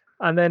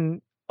 and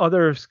then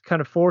other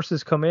kind of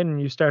forces come in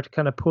and you start to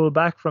kind of pull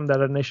back from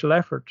that initial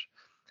effort.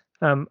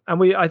 And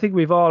I think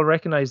we've all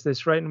recognized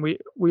this, right? And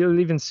we'll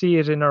even see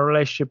it in our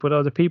relationship with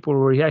other people,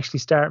 where we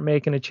actually start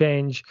making a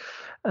change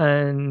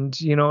and,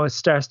 it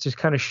starts to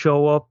kind of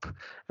show up,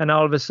 and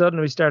all of a sudden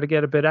we start to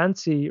get a bit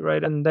antsy,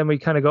 right? And then we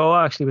kind of go, oh,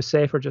 actually it was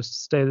safer just to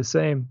stay the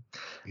same.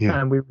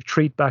 Yeah. And we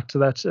retreat back to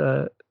that,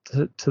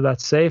 to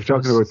that safeness.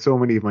 I'm talking about so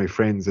many of my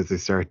friends as they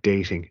start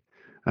dating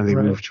and they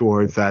move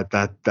towards that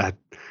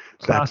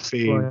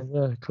classic one,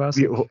 yeah,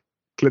 classic.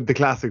 The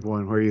classic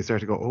one where you start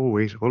to go, oh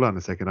wait, hold on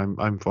a second,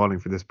 I'm falling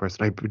for this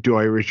person. Do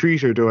I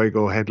retreat or do I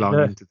go headlong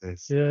into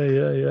this? Yeah.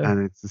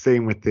 And it's the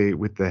same with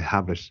the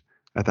habit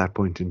at that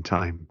point in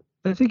time.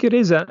 I think it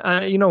is.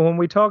 When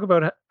we talk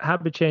about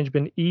habit change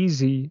being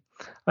easy,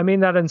 I mean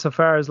that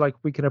insofar as like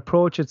we can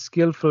approach it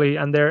skillfully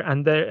and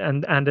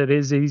it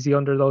is easy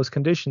under those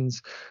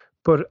conditions.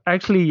 But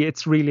actually,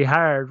 it's really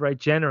hard, right?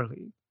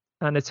 Generally,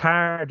 and it's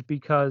hard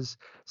because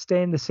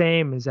staying the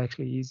same is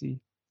actually easy.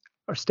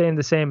 Or staying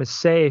the same is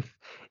safe,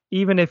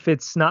 even if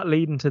it's not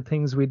leading to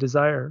things we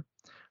desire,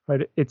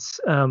 right? It's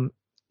in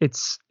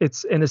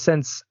a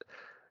sense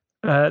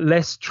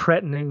less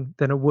threatening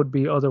than it would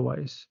be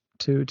otherwise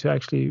to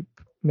actually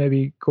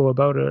maybe go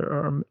about it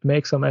or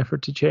make some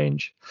effort to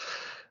change.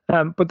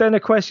 But then a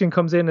question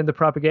comes in the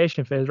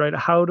propagation phase, right?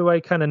 How do I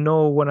kind of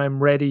know when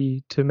I'm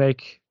ready to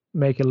make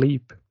a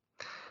leap?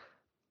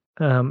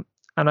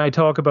 And I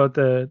talk about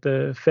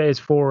the phase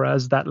 4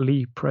 as that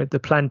leap, right? The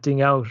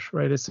planting out,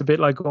 right? It's a bit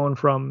like going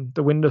from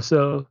the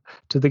windowsill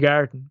to the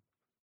garden.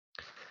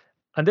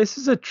 And this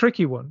is a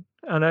tricky one.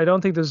 And I don't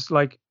think there's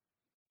like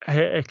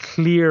a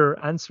clear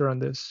answer on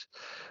this.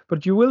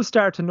 But you will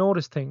start to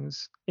notice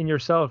things in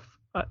yourself,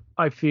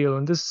 I feel.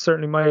 And this is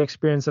certainly my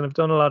experience. And I've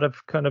done a lot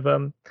of kind of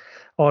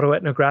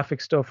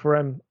autoethnographic stuff where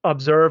I'm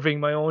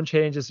observing my own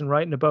changes and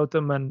writing about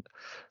them. And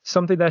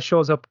something that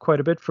shows up quite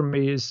a bit for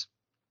me is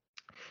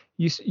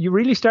you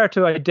really start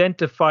to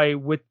identify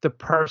with the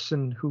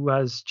person who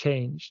has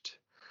changed,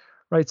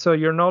 right? So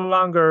you're no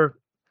longer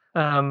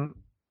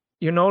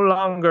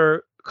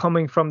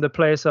coming from the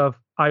place of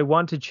I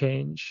want to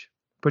change,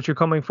 but you're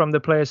coming from the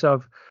place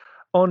of,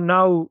 oh,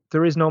 now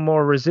there is no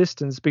more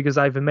resistance because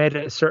I've made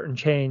a certain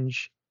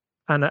change,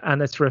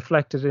 and it's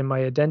reflected in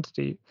my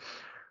identity,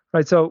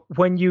 right? So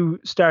when you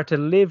start to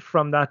live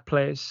from that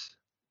place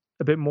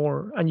a bit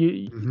more, and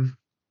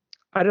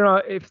I don't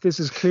know if this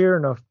is clear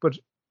enough, but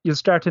you'll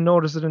start to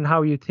notice it in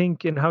how you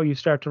think, in how you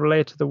start to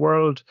relate to the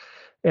world,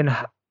 in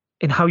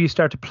how you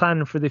start to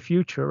plan for the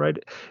future, right?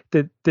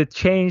 The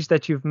change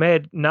that you've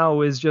made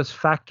now is just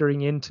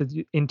factoring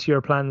into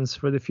your plans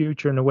for the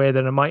future in a way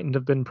that it mightn't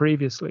have been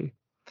previously.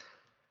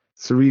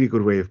 It's a really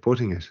good way of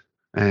putting it.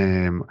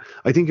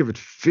 I think of it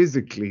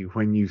physically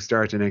when you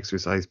start an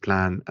exercise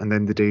plan, and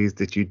then the days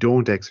that you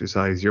don't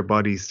exercise, your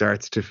body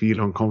starts to feel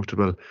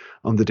uncomfortable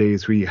on the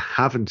days where you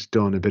haven't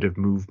done a bit of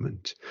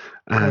movement.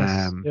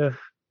 Yes. Um, Yeah.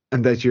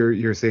 and that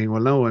you're saying,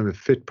 well, no, I'm a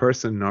fit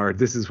person, or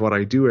this is what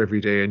I do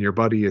every day, and your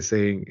body is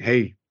saying,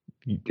 hey,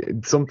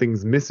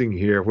 something's missing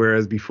here.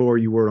 Whereas before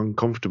you were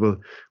uncomfortable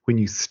when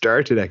you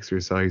started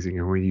exercising,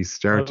 or when you I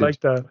started, like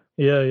that.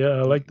 Yeah. Yeah.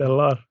 I like that a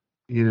lot.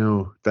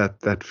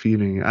 that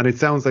feeling. And it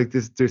sounds like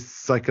there's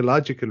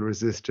psychological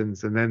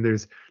resistance, and then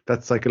there's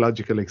that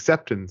psychological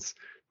acceptance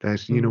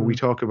that, we Hmm.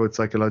 talk about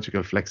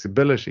psychological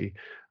flexibility.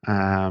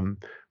 um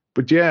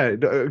but yeah,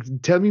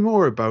 tell me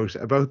more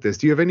about this.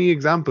 Do you have any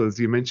examples?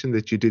 You mentioned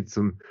that you did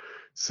some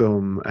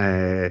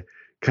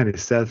kind of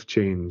self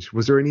change.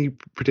 Was there any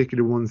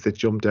particular ones that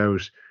jumped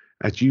out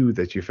at you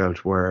that you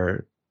felt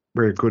were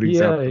a good Yeah.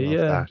 example of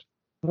Yeah. that?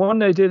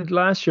 One I did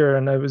last year,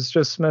 and I was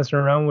just messing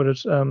around with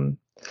it.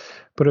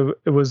 But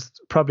it was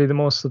probably the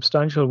most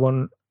substantial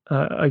one.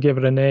 I gave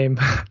it a name.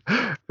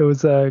 It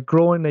was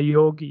growing a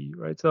yogi,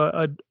 right? So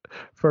I'd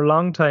for a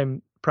long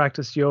time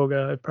practiced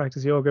yoga. I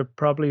practiced yoga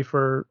probably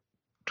for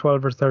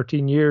 12 or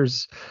 13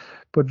 years,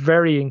 but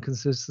very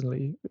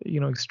inconsistently,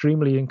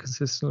 extremely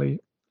inconsistently,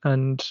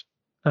 and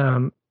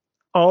um,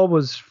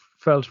 always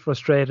felt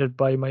frustrated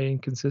by my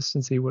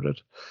inconsistency with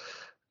it.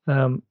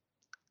 Um,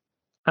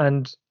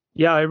 and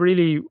yeah, I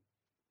really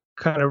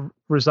kind of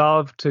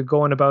resolved to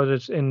going about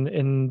it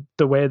in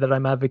the way that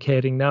I'm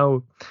advocating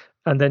now,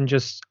 and then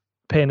just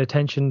paying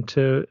attention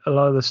to a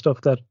lot of the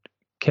stuff that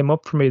came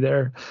up for me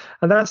there.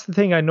 And that's the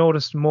thing I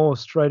noticed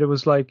most, right?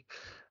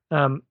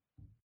 Um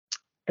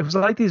it was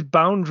like these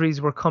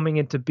boundaries were coming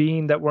into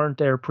being that weren't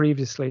there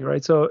previously,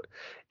 right?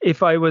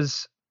 If I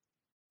was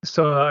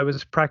I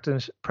was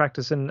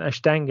practicing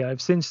Ashtanga.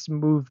 I've since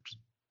moved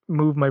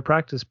my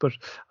practice, but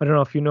I don't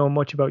know if you know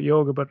much about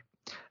yoga, but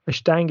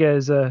Ashtanga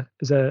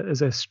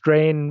is a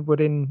strain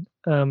within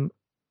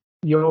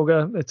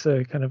yoga. It's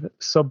a kind of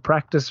sub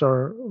practice,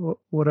 or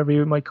whatever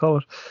you might call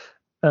it.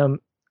 Um,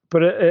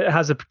 but it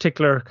has a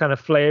particular kind of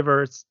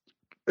flavor. It's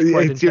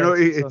quite It's, intense.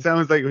 it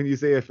sounds like when you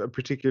say a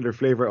particular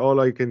flavor, all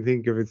I can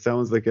think of, it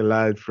sounds like a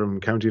lad from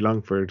County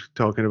Longford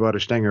talking about a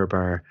Stenger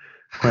bar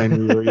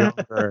when we were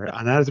younger,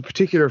 and that has a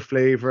particular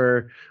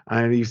flavor,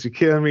 and it used to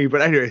kill me.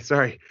 But anyway,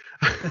 sorry.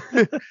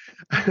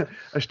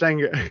 A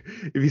Stenger.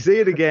 If you say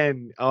it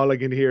again, all I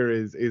can hear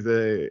is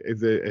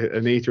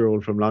an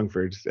 8-year-old from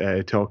Longford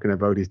talking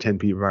about his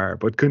 10p bar.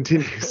 But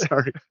continue.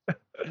 Sorry.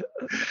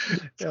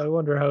 Yeah, I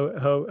wonder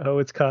how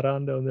it's caught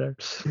on down there.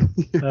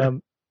 Yeah.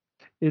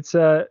 It's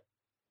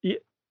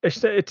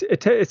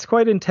it's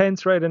quite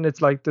intense, right? And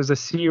it's like there's a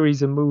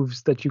series of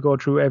moves that you go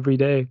through every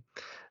day.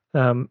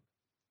 Um,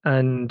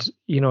 and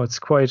it's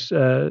quite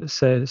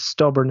say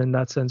stubborn in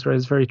that sense, right?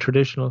 It's very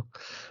traditional.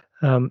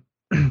 Um,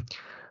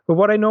 but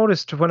what I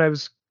noticed when I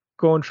was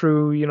going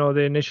through,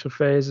 the initial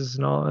phases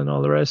and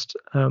all the rest,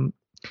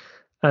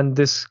 and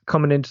this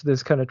coming into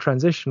this kind of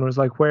transition was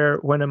like,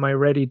 when am I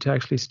ready to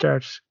actually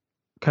start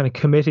kind of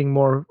committing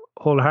more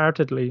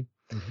wholeheartedly?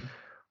 Mhm.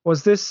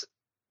 Was this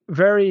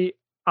very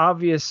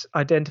obvious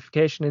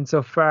identification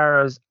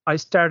insofar as I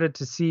started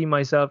to see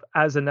myself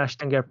as an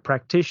Ashtanga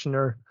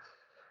practitioner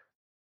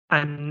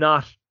and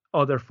not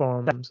other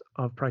forms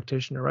of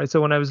practitioner, right?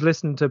 So when I was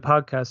listening to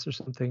podcasts or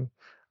something,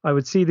 I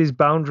would see these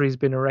boundaries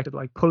being erected,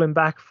 like pulling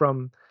back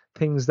from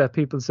things that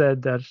people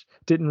said that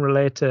didn't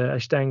relate to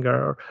Ashtanga,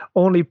 or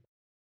only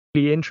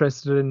be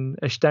interested in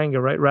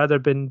Ashtanga, right? Rather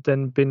than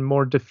been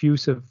more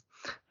diffusive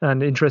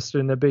and interested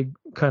in a big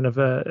kind of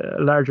a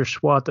larger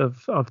swath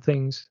of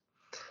things.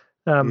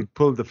 You'd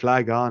pull the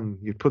flag on,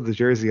 you'd put the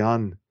jersey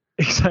on.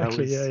 That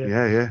Exactly. Yeah. was,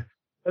 Yeah. yeah.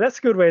 That's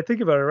a good way to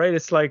think about it, right?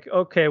 It's like,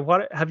 okay,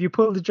 what have you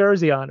pulled the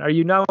jersey on? Are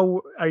you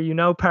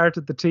now part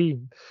of the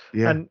team?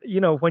 Yeah. And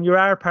when you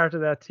are part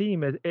of that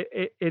team,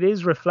 it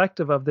is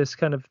reflective of this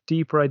kind of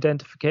deeper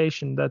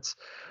identification that's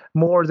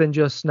more than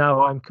just,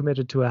 now I'm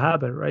committed to a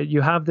habit, right? You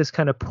have this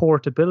kind of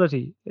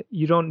portability.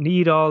 You don't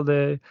need all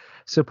the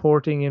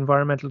supporting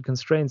environmental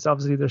constraints.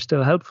 Obviously, they're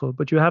still helpful,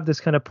 but you have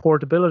this kind of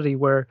portability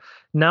where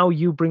now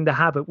you bring the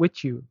habit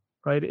with you,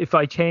 right? If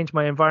I change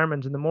my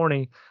environment in the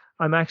morning,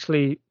 I'm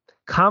actually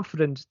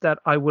confident that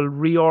I will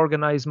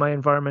reorganize my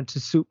environment to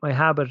suit my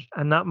habit,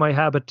 and not my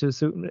habit to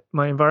suit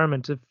my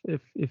environment,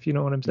 if you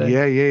know what I'm saying.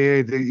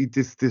 Yeah.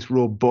 This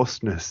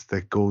robustness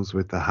that goes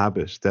with the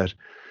habit, that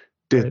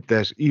Right.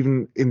 that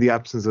even in the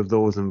absence of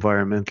those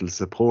environmental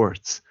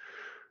supports,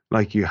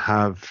 like you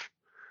have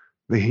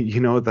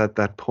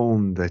that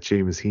poem that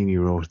Seamus Heaney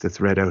wrote that's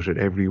read out at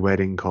every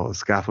wedding, called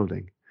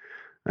Scaffolding.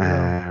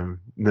 No.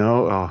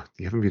 No, oh,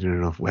 you haven't been in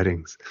enough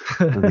weddings.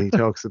 And he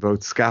talks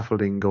about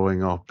scaffolding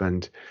going up,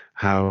 and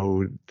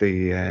how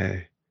the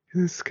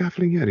is it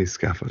scaffolding? Yeah, it is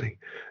scaffolding.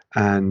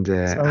 And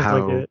Sounds like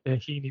how a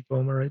Heaney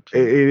poem, right?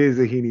 it is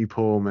a Heaney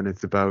poem, and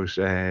it's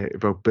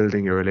about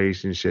building a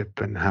relationship,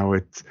 and how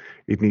it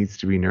needs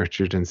to be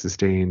nurtured and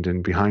sustained.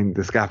 And behind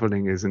the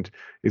scaffolding is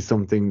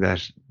something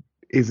that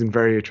isn't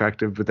very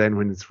attractive, but then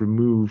when it's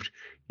removed,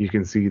 you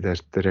can see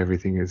that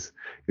everything is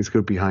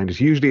good behind it.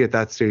 Usually at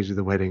that stage of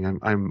the wedding,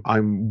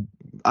 I'm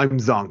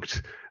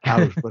zonked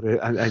out, but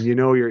and you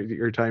know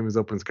your time is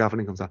up when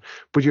scaffolding comes out.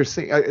 But you're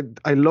saying,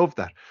 I love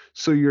that.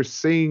 So you're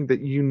saying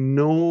that you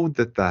know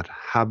that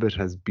habit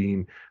has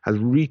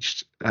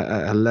reached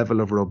a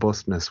level of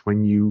robustness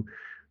when you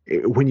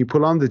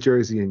pull on the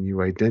jersey and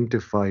you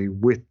identify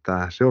with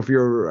that. So if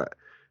you're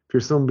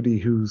somebody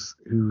who's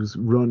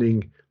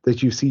running,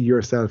 that you see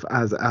yourself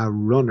as a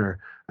runner,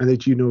 and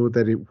that you know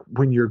that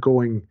when you're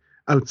going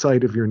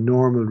outside of your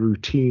normal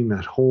routine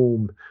at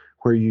home,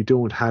 where you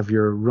don't have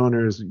your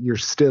runners, you're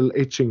still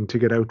itching to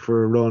get out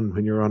for a run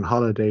when you're on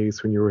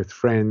holidays, when you're with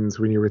friends,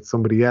 when you're with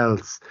somebody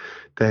else,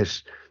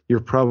 that you're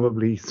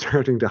probably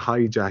starting to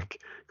hijack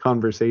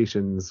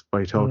conversations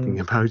by talking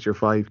about your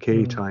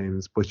 5K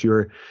times, but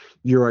you're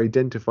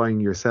identifying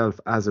yourself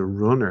as a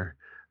runner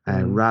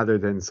rather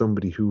than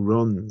somebody who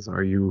runs,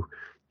 or you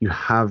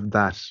have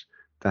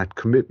that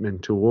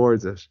commitment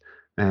towards it.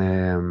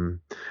 And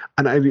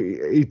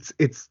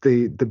it's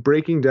the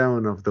breaking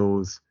down of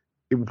those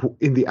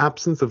in the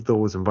absence of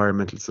those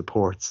environmental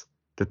supports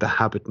that the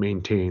habit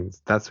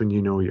maintains. That's when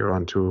you know you're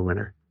onto a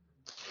winner.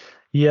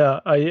 Yeah,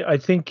 I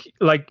think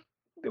like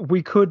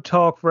we could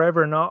talk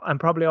forever and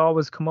probably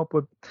always come up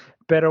with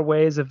better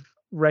ways of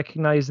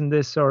recognizing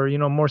this, or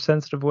more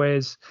sensitive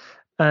ways,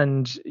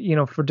 and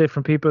for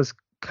different people it's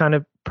kind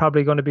of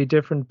probably going to be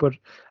different. But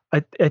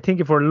I think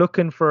if we're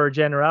looking for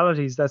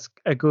generalities, that's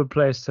a good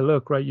place to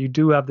look, right? You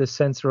do have this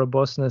sense of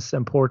robustness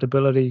and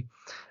portability,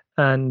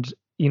 and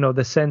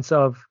the sense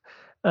of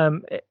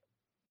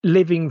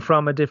living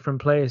from a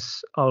different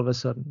place all of a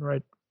sudden,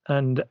 right?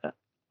 And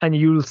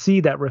you'll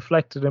see that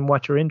reflected in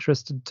what you're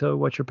interested to,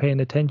 what you're paying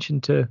attention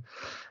to.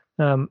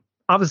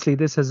 Obviously,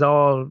 this has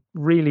all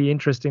really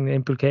interesting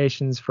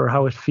implications for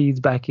how it feeds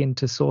back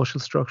into social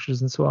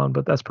structures and so on,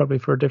 but that's probably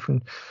for a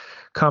different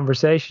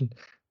conversation.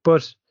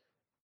 But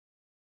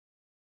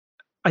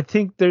I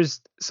think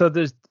there's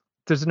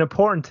an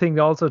important thing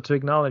also to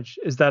acknowledge,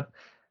 is that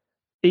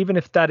even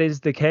if that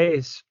is the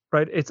case,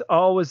 right, it's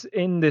always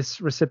in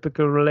this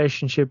reciprocal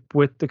relationship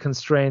with the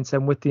constraints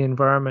and with the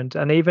environment.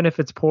 And even if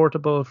it's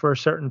portable for a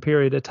certain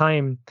period of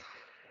time,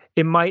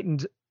 it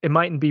mightn't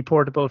be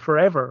portable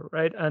forever,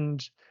 right?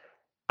 And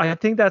I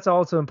think that's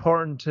also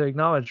important to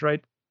acknowledge,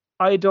 right?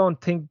 I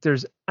don't think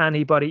there's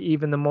anybody,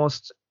 even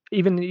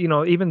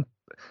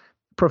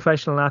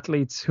professional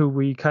athletes who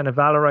we kind of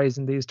valorize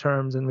in these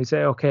terms, and we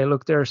say, okay,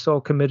 look, they're so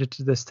committed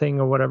to this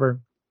thing or whatever.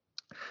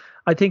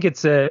 I think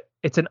it's an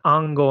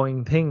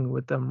ongoing thing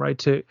with them, right?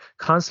 To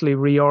constantly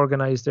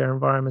reorganize their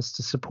environments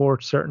to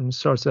support certain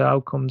sorts of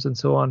outcomes and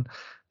so on.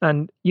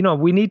 And,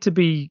 we need to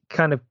be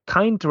kind of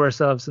kind to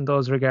ourselves in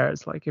those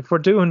regards. Like if we're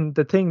doing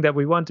the thing that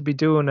we want to be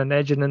doing and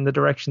edging in the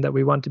direction that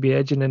we want to be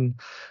edging in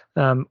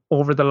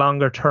over the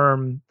longer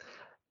term,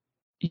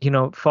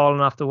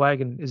 falling off the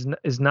wagon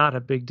is not a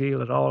big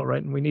deal at all,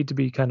 right? And we need to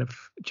be kind of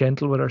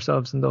gentle with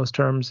ourselves in those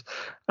terms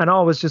and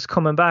always just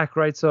coming back,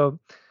 right? So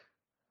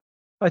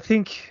I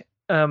think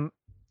I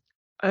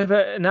have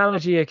an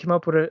analogy I came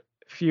up with a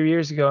few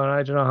years ago, and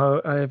I don't know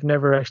how, I've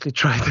never actually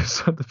tried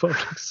this on the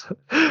public. So.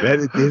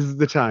 This is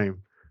the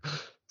time.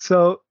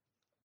 So,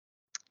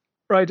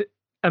 right,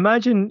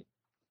 imagine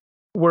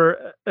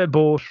we're a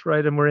boat,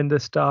 right, and we're in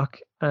this dock,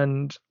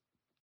 and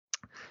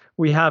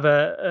we have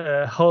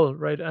a hull,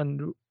 right,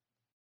 and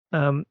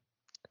we're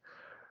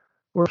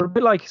a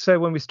bit like, say,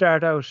 when we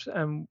start out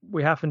and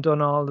we haven't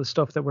done all the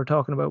stuff that we're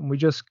talking about, and we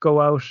just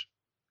go out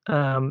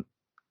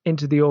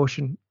into the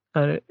ocean,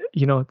 and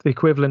the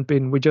equivalent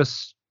being we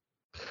just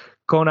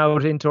gone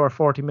out into our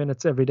 40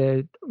 minutes every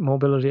day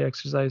mobility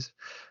exercise.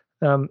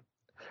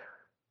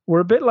 We're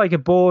a bit like a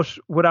boat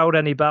without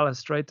any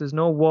ballast, right? There's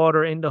no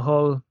water in the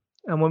hull,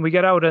 and when we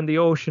get out in the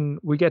ocean,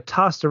 we get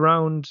tossed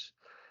around,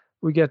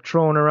 we get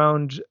thrown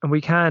around, and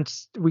we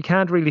can't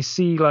really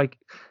see, like,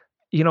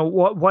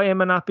 why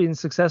am I not being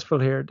successful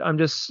here? I'm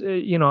just,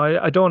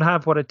 I don't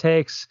have what it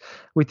takes.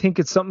 We think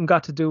it's something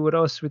got to do with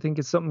us. We think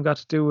it's something got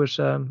to do with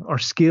our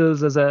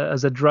skills as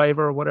a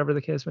driver, or whatever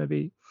the case may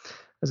be,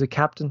 as a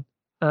captain.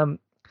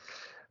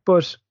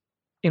 But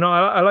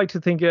I like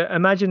to think,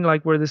 imagine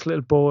like we're this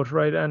little boat,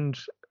 right? And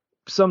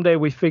someday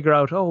we figure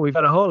out, oh, we've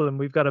got a hull and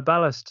we've got a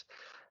ballast,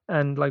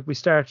 and like we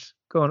start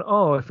going,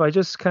 oh, if I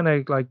just kind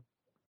of like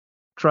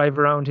drive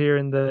around here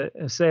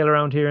sail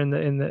around here in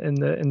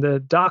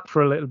the dock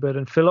for a little bit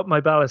and fill up my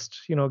ballast,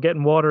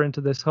 getting water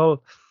into this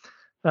hull,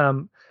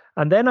 and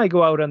then I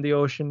go out on the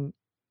ocean.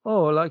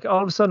 Oh, like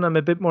all of a sudden I'm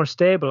a bit more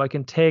stable. I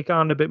can take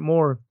on a bit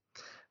more.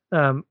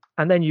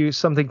 And then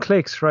something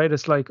clicks, right?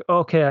 It's like,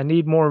 okay, I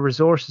need more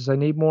resources. I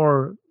need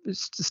more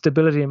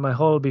stability in my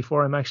hull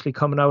before I'm actually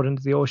coming out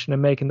into the ocean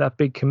and making that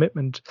big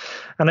commitment.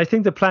 And I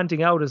think the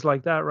planting out is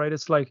like that, right?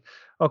 It's like,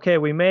 okay,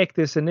 we make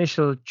this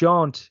initial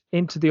jaunt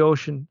into the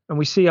ocean and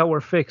we see how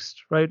we're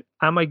fixed, right?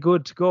 Am I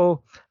good to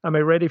go? Am I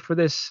ready for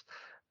this?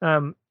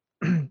 And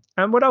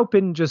without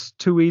being just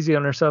too easy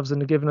on ourselves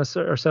and giving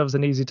ourselves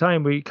an easy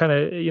time, we kind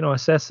of,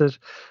 assess it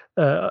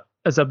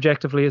as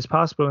objectively as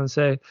possible and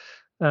say,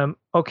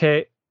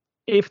 Okay,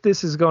 if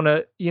this is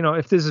gonna,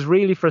 if this is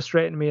really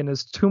frustrating me and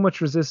there's too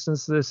much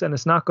resistance to this and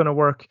it's not gonna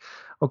work,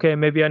 okay,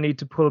 maybe I need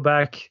to pull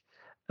back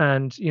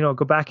and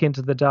go back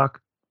into the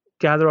dock,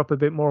 gather up a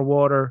bit more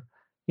water,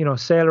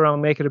 sail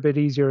around, make it a bit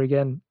easier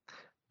again,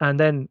 and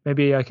then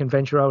maybe I can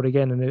venture out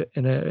again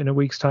in a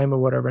week's time or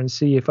whatever and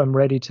see if I'm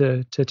ready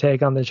to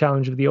take on the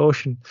challenge of the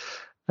ocean.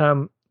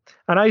 And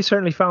I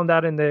certainly found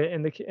that in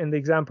the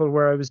example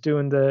where I was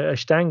doing the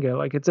Ashtanga,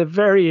 like it's a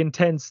very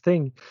intense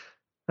thing,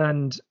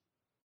 and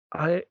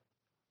I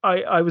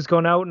was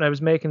going out and I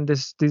was making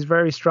these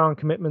very strong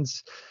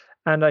commitments,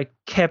 and I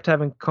kept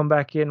having to come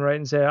back in, right,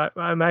 and say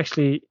I'm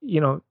actually,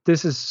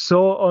 this is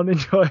so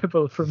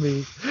unenjoyable for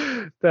me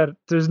that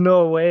there's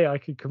no way I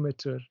could commit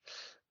to it.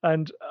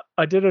 And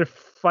I did it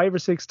 5 or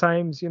 6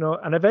 times,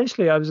 and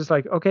eventually I was just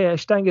like, okay,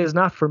 Ashtanga is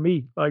not for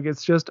me. Like,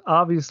 it's just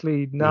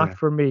obviously not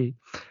for me.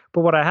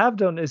 But what I have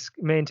done is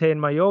maintain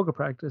my yoga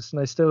practice,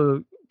 and I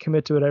still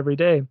commit to it every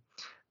day.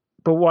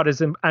 But what is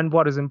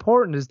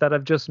important is that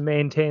I've just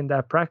maintained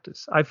that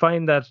practice. I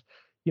find that,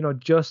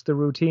 just the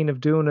routine of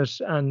doing it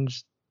and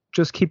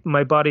just keeping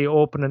my body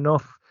open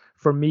enough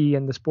for me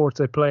and the sports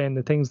I play and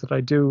the things that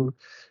I do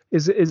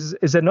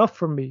is enough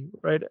for me,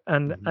 right?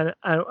 And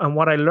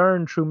what I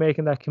learned through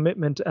making that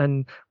commitment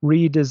and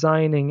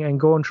redesigning and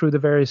going through the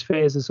various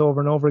phases over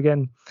and over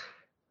again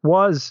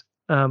was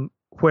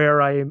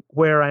where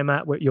I'm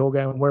at with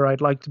yoga and where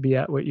I'd like to be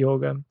at with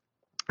yoga.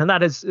 And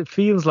it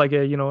feels like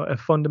a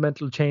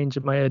fundamental change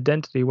in my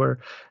identity, where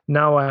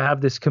now I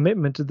have this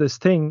commitment to this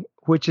thing,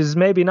 which is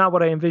maybe not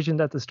what I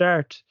envisioned at the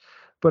start,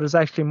 but it's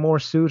actually more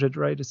suited,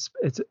 right?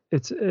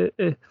 It's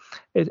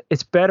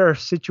better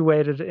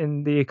situated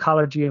in the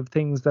ecology of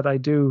things that I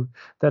do,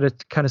 that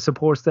it kind of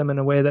supports them in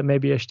a way that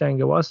maybe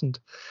Ashtanga wasn't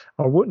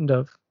or wouldn't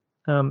have.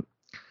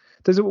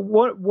 There's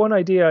one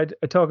idea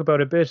I talk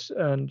about a bit,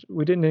 and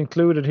we didn't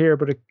include it here,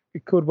 but it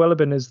could well have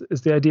been, is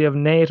the idea of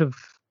native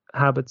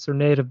habits or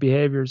native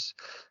behaviors.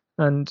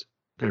 And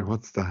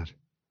what's that?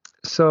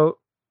 So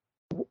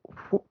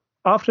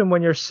often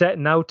when you're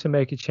setting out to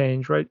make a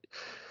change, right,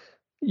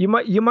 you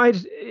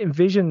might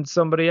envision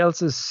somebody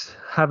else's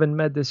having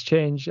made this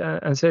change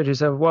and say to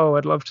yourself, "Wow,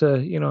 I'd love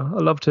to do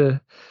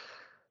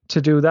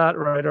that,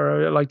 right?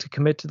 Or I'd like to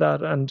commit to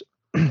that." And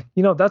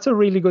that's a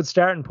really good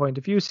starting point.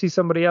 If you see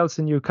somebody else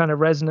and you kind of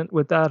resonate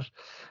with that,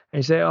 and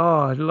you say,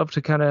 "Oh, I'd love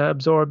to kind of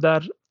absorb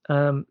that,"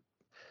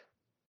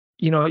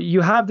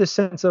 you have this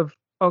sense of,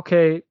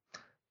 okay,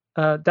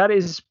 that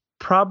is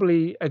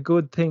probably a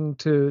good thing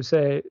to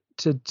say,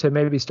 to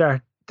maybe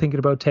start thinking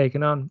about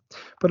taking on.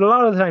 But a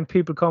lot of the time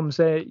people come and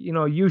say,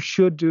 you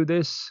should do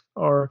this,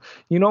 or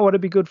what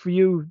would be good for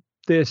you,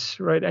 this,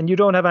 right? And you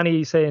don't have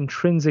any, say,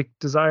 intrinsic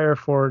desire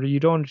for it. You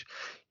don't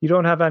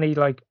have any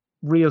like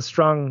real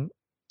strong,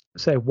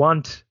 say,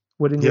 want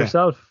within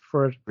yourself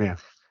for it. Yeah.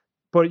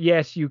 But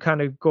yet you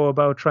kind of go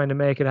about trying to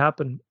make it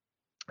happen.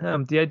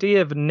 The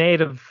idea of a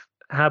native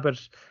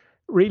habit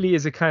really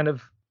is a kind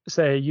of,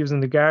 say,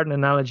 using the garden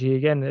analogy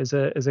again, is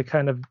a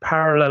kind of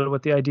parallel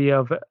with the idea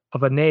of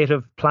a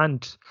native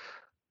plant,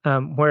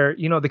 where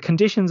the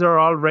conditions are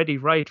already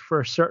right for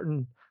a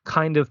certain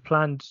kind of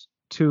plant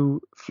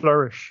to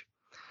flourish.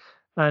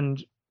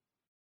 And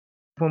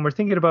when we're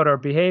thinking about our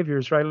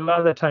behaviors, right, a lot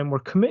of the time we're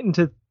committing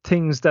to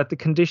things that the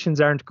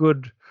conditions aren't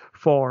good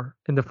for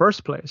in the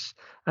first place,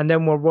 and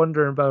then we're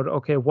wondering about,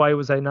 okay, why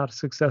was I not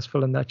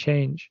successful in that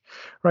change,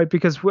 right?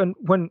 Because when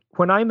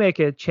I make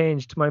a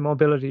change to my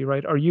mobility,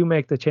 right, or you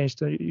make the change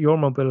to your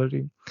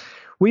mobility,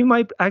 we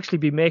might actually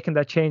be making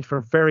that change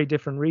for very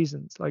different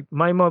reasons. Like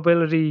my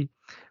mobility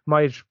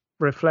might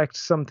reflect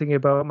something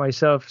about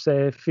myself,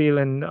 say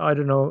feeling, I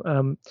don't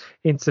know,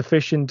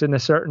 insufficient in a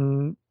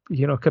certain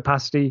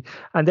capacity,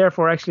 and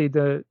therefore actually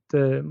the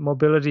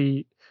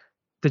mobility,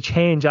 the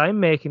change I'm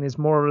making is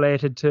more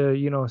related to,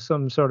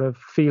 some sort of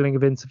feeling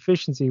of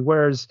insufficiency,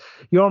 whereas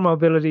your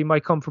mobility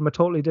might come from a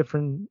totally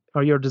different,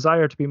 or your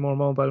desire to be more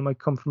mobile might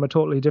come from a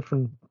totally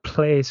different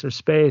place or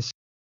space,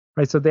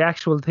 right? So the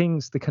actual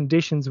things, the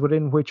conditions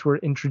within which we're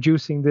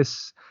introducing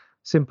this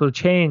simple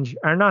change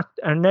are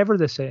never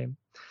the same.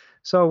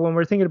 So when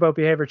we're thinking about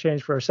behavior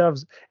change for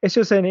ourselves, it's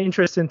just an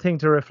interesting thing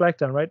to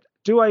reflect on, right?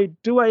 Do I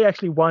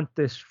actually want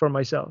this for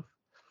myself?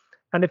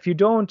 And if you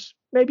don't,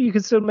 maybe you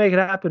can still make it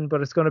happen,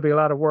 but it's going to be a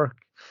lot of work.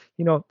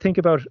 Think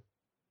about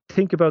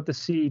the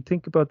seed,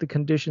 think about the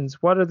conditions.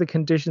 What are the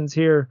conditions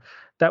here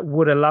that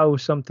would allow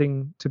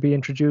something to be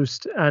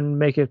introduced and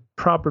make it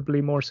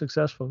probably more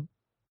successful?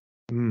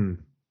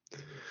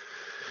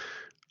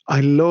 I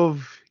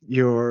love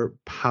your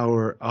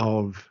power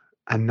of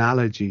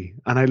analogy,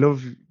 and I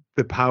love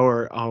the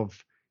power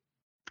of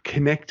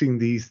connecting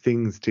these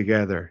things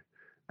together.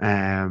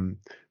 The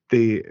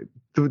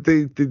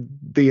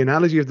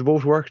analogy of the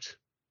boat worked.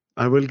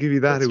 I will give you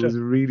that. That's it was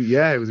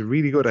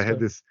really good. I had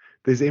this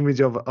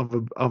image of a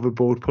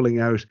boat pulling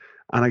out,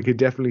 and I could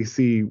definitely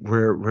see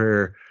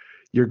where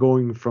you're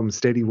going from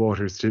steady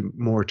waters to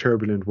more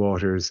turbulent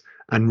waters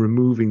and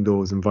removing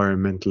those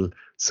environmental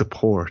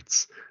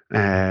supports.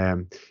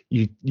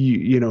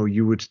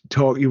 You would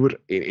talk,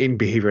 in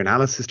behavior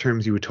analysis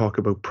terms, you would talk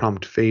about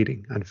prompt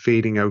fading and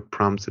fading out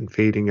prompts and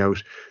fading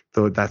out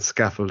that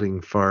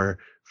scaffolding for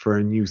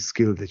a new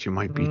skill that you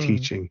might be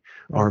teaching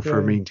or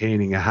for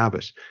maintaining a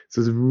habit.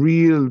 So there's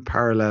real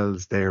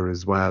parallels there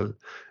as well.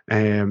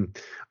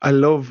 I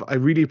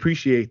really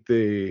appreciate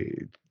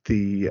the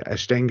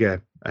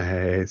Ashtenga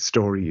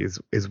story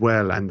as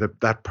well, and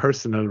that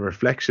personal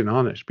reflection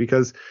on it,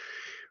 because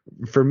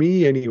for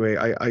me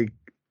anyway,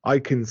 I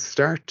can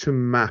start to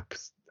map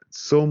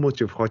so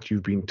much of what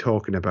you've been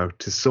talking about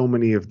to so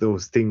many of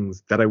those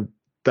things that I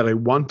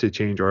want to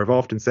change, or I've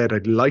often said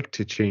I'd like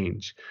to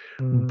change,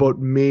 but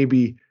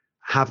maybe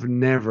have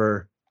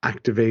never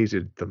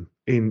activated them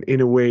in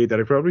a way that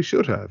I probably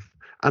should have.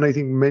 And I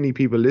think many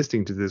people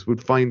listening to this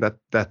would find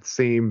that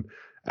same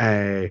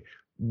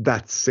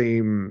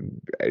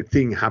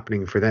thing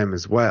happening for them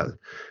as well.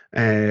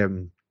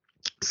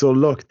 So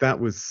look, that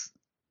was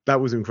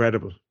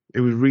incredible. It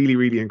was really,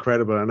 really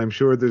incredible. And I'm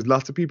sure there's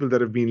lots of people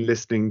that have been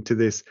listening to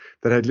this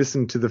that had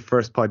listened to the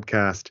first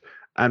podcast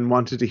and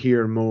wanted to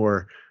hear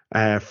more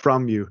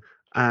from you.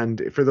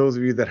 And for those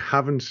of you that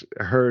haven't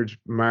heard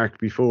Mark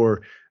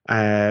before,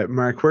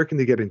 Mark, where can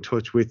they get in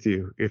touch with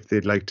you if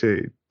they'd like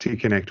to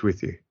connect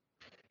with you?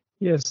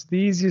 Yes, the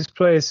easiest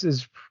place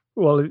is,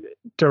 well,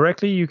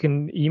 directly you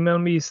can email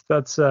me. So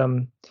that's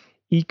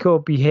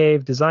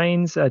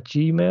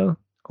ecobehavedesigns@gmail.com,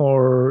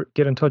 or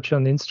get in touch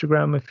on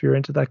Instagram if you're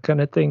into that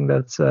kind of thing.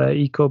 That's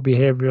Eco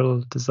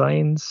Behavioural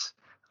Designs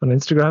on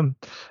Instagram,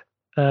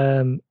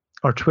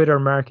 or Twitter,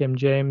 Mark M.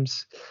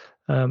 James.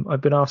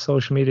 I've been off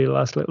social media the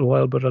last little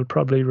while, but I'll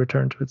probably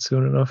return to it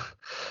soon enough.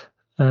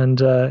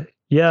 And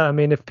yeah, I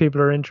mean, if people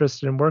are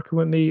interested in working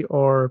with me,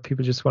 or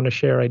people just want to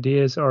share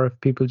ideas, or if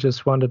people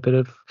just want a bit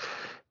of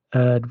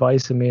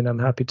advice, I mean, I'm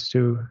happy to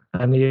do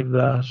any of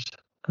that.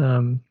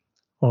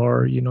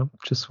 Or,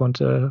 just want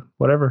to,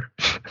 whatever,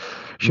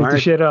 shoot the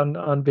shit on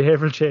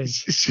behavioral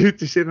change. Shoot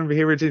the shit on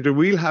behavioral change.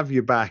 We'll have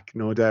you back,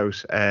 no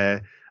doubt.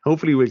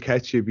 Hopefully we'll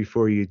catch you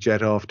before you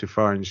jet off to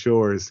foreign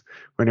shores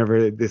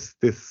whenever this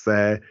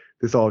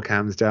all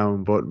calms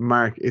down. But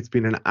Mark, it's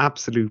been an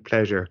absolute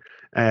pleasure.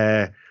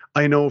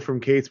 I know from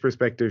Kate's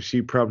perspective,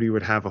 she probably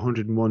would have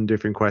 101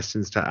 different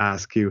questions to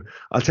ask you.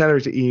 I'll tell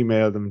her to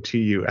email them to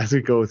you as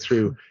we go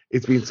through.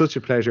 It's been such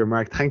a pleasure,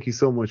 Mark. Thank you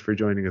so much for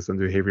joining us on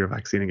the Behavioural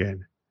Vaccine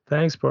again.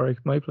 Thanks, Padriag.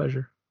 My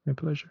pleasure. My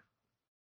pleasure.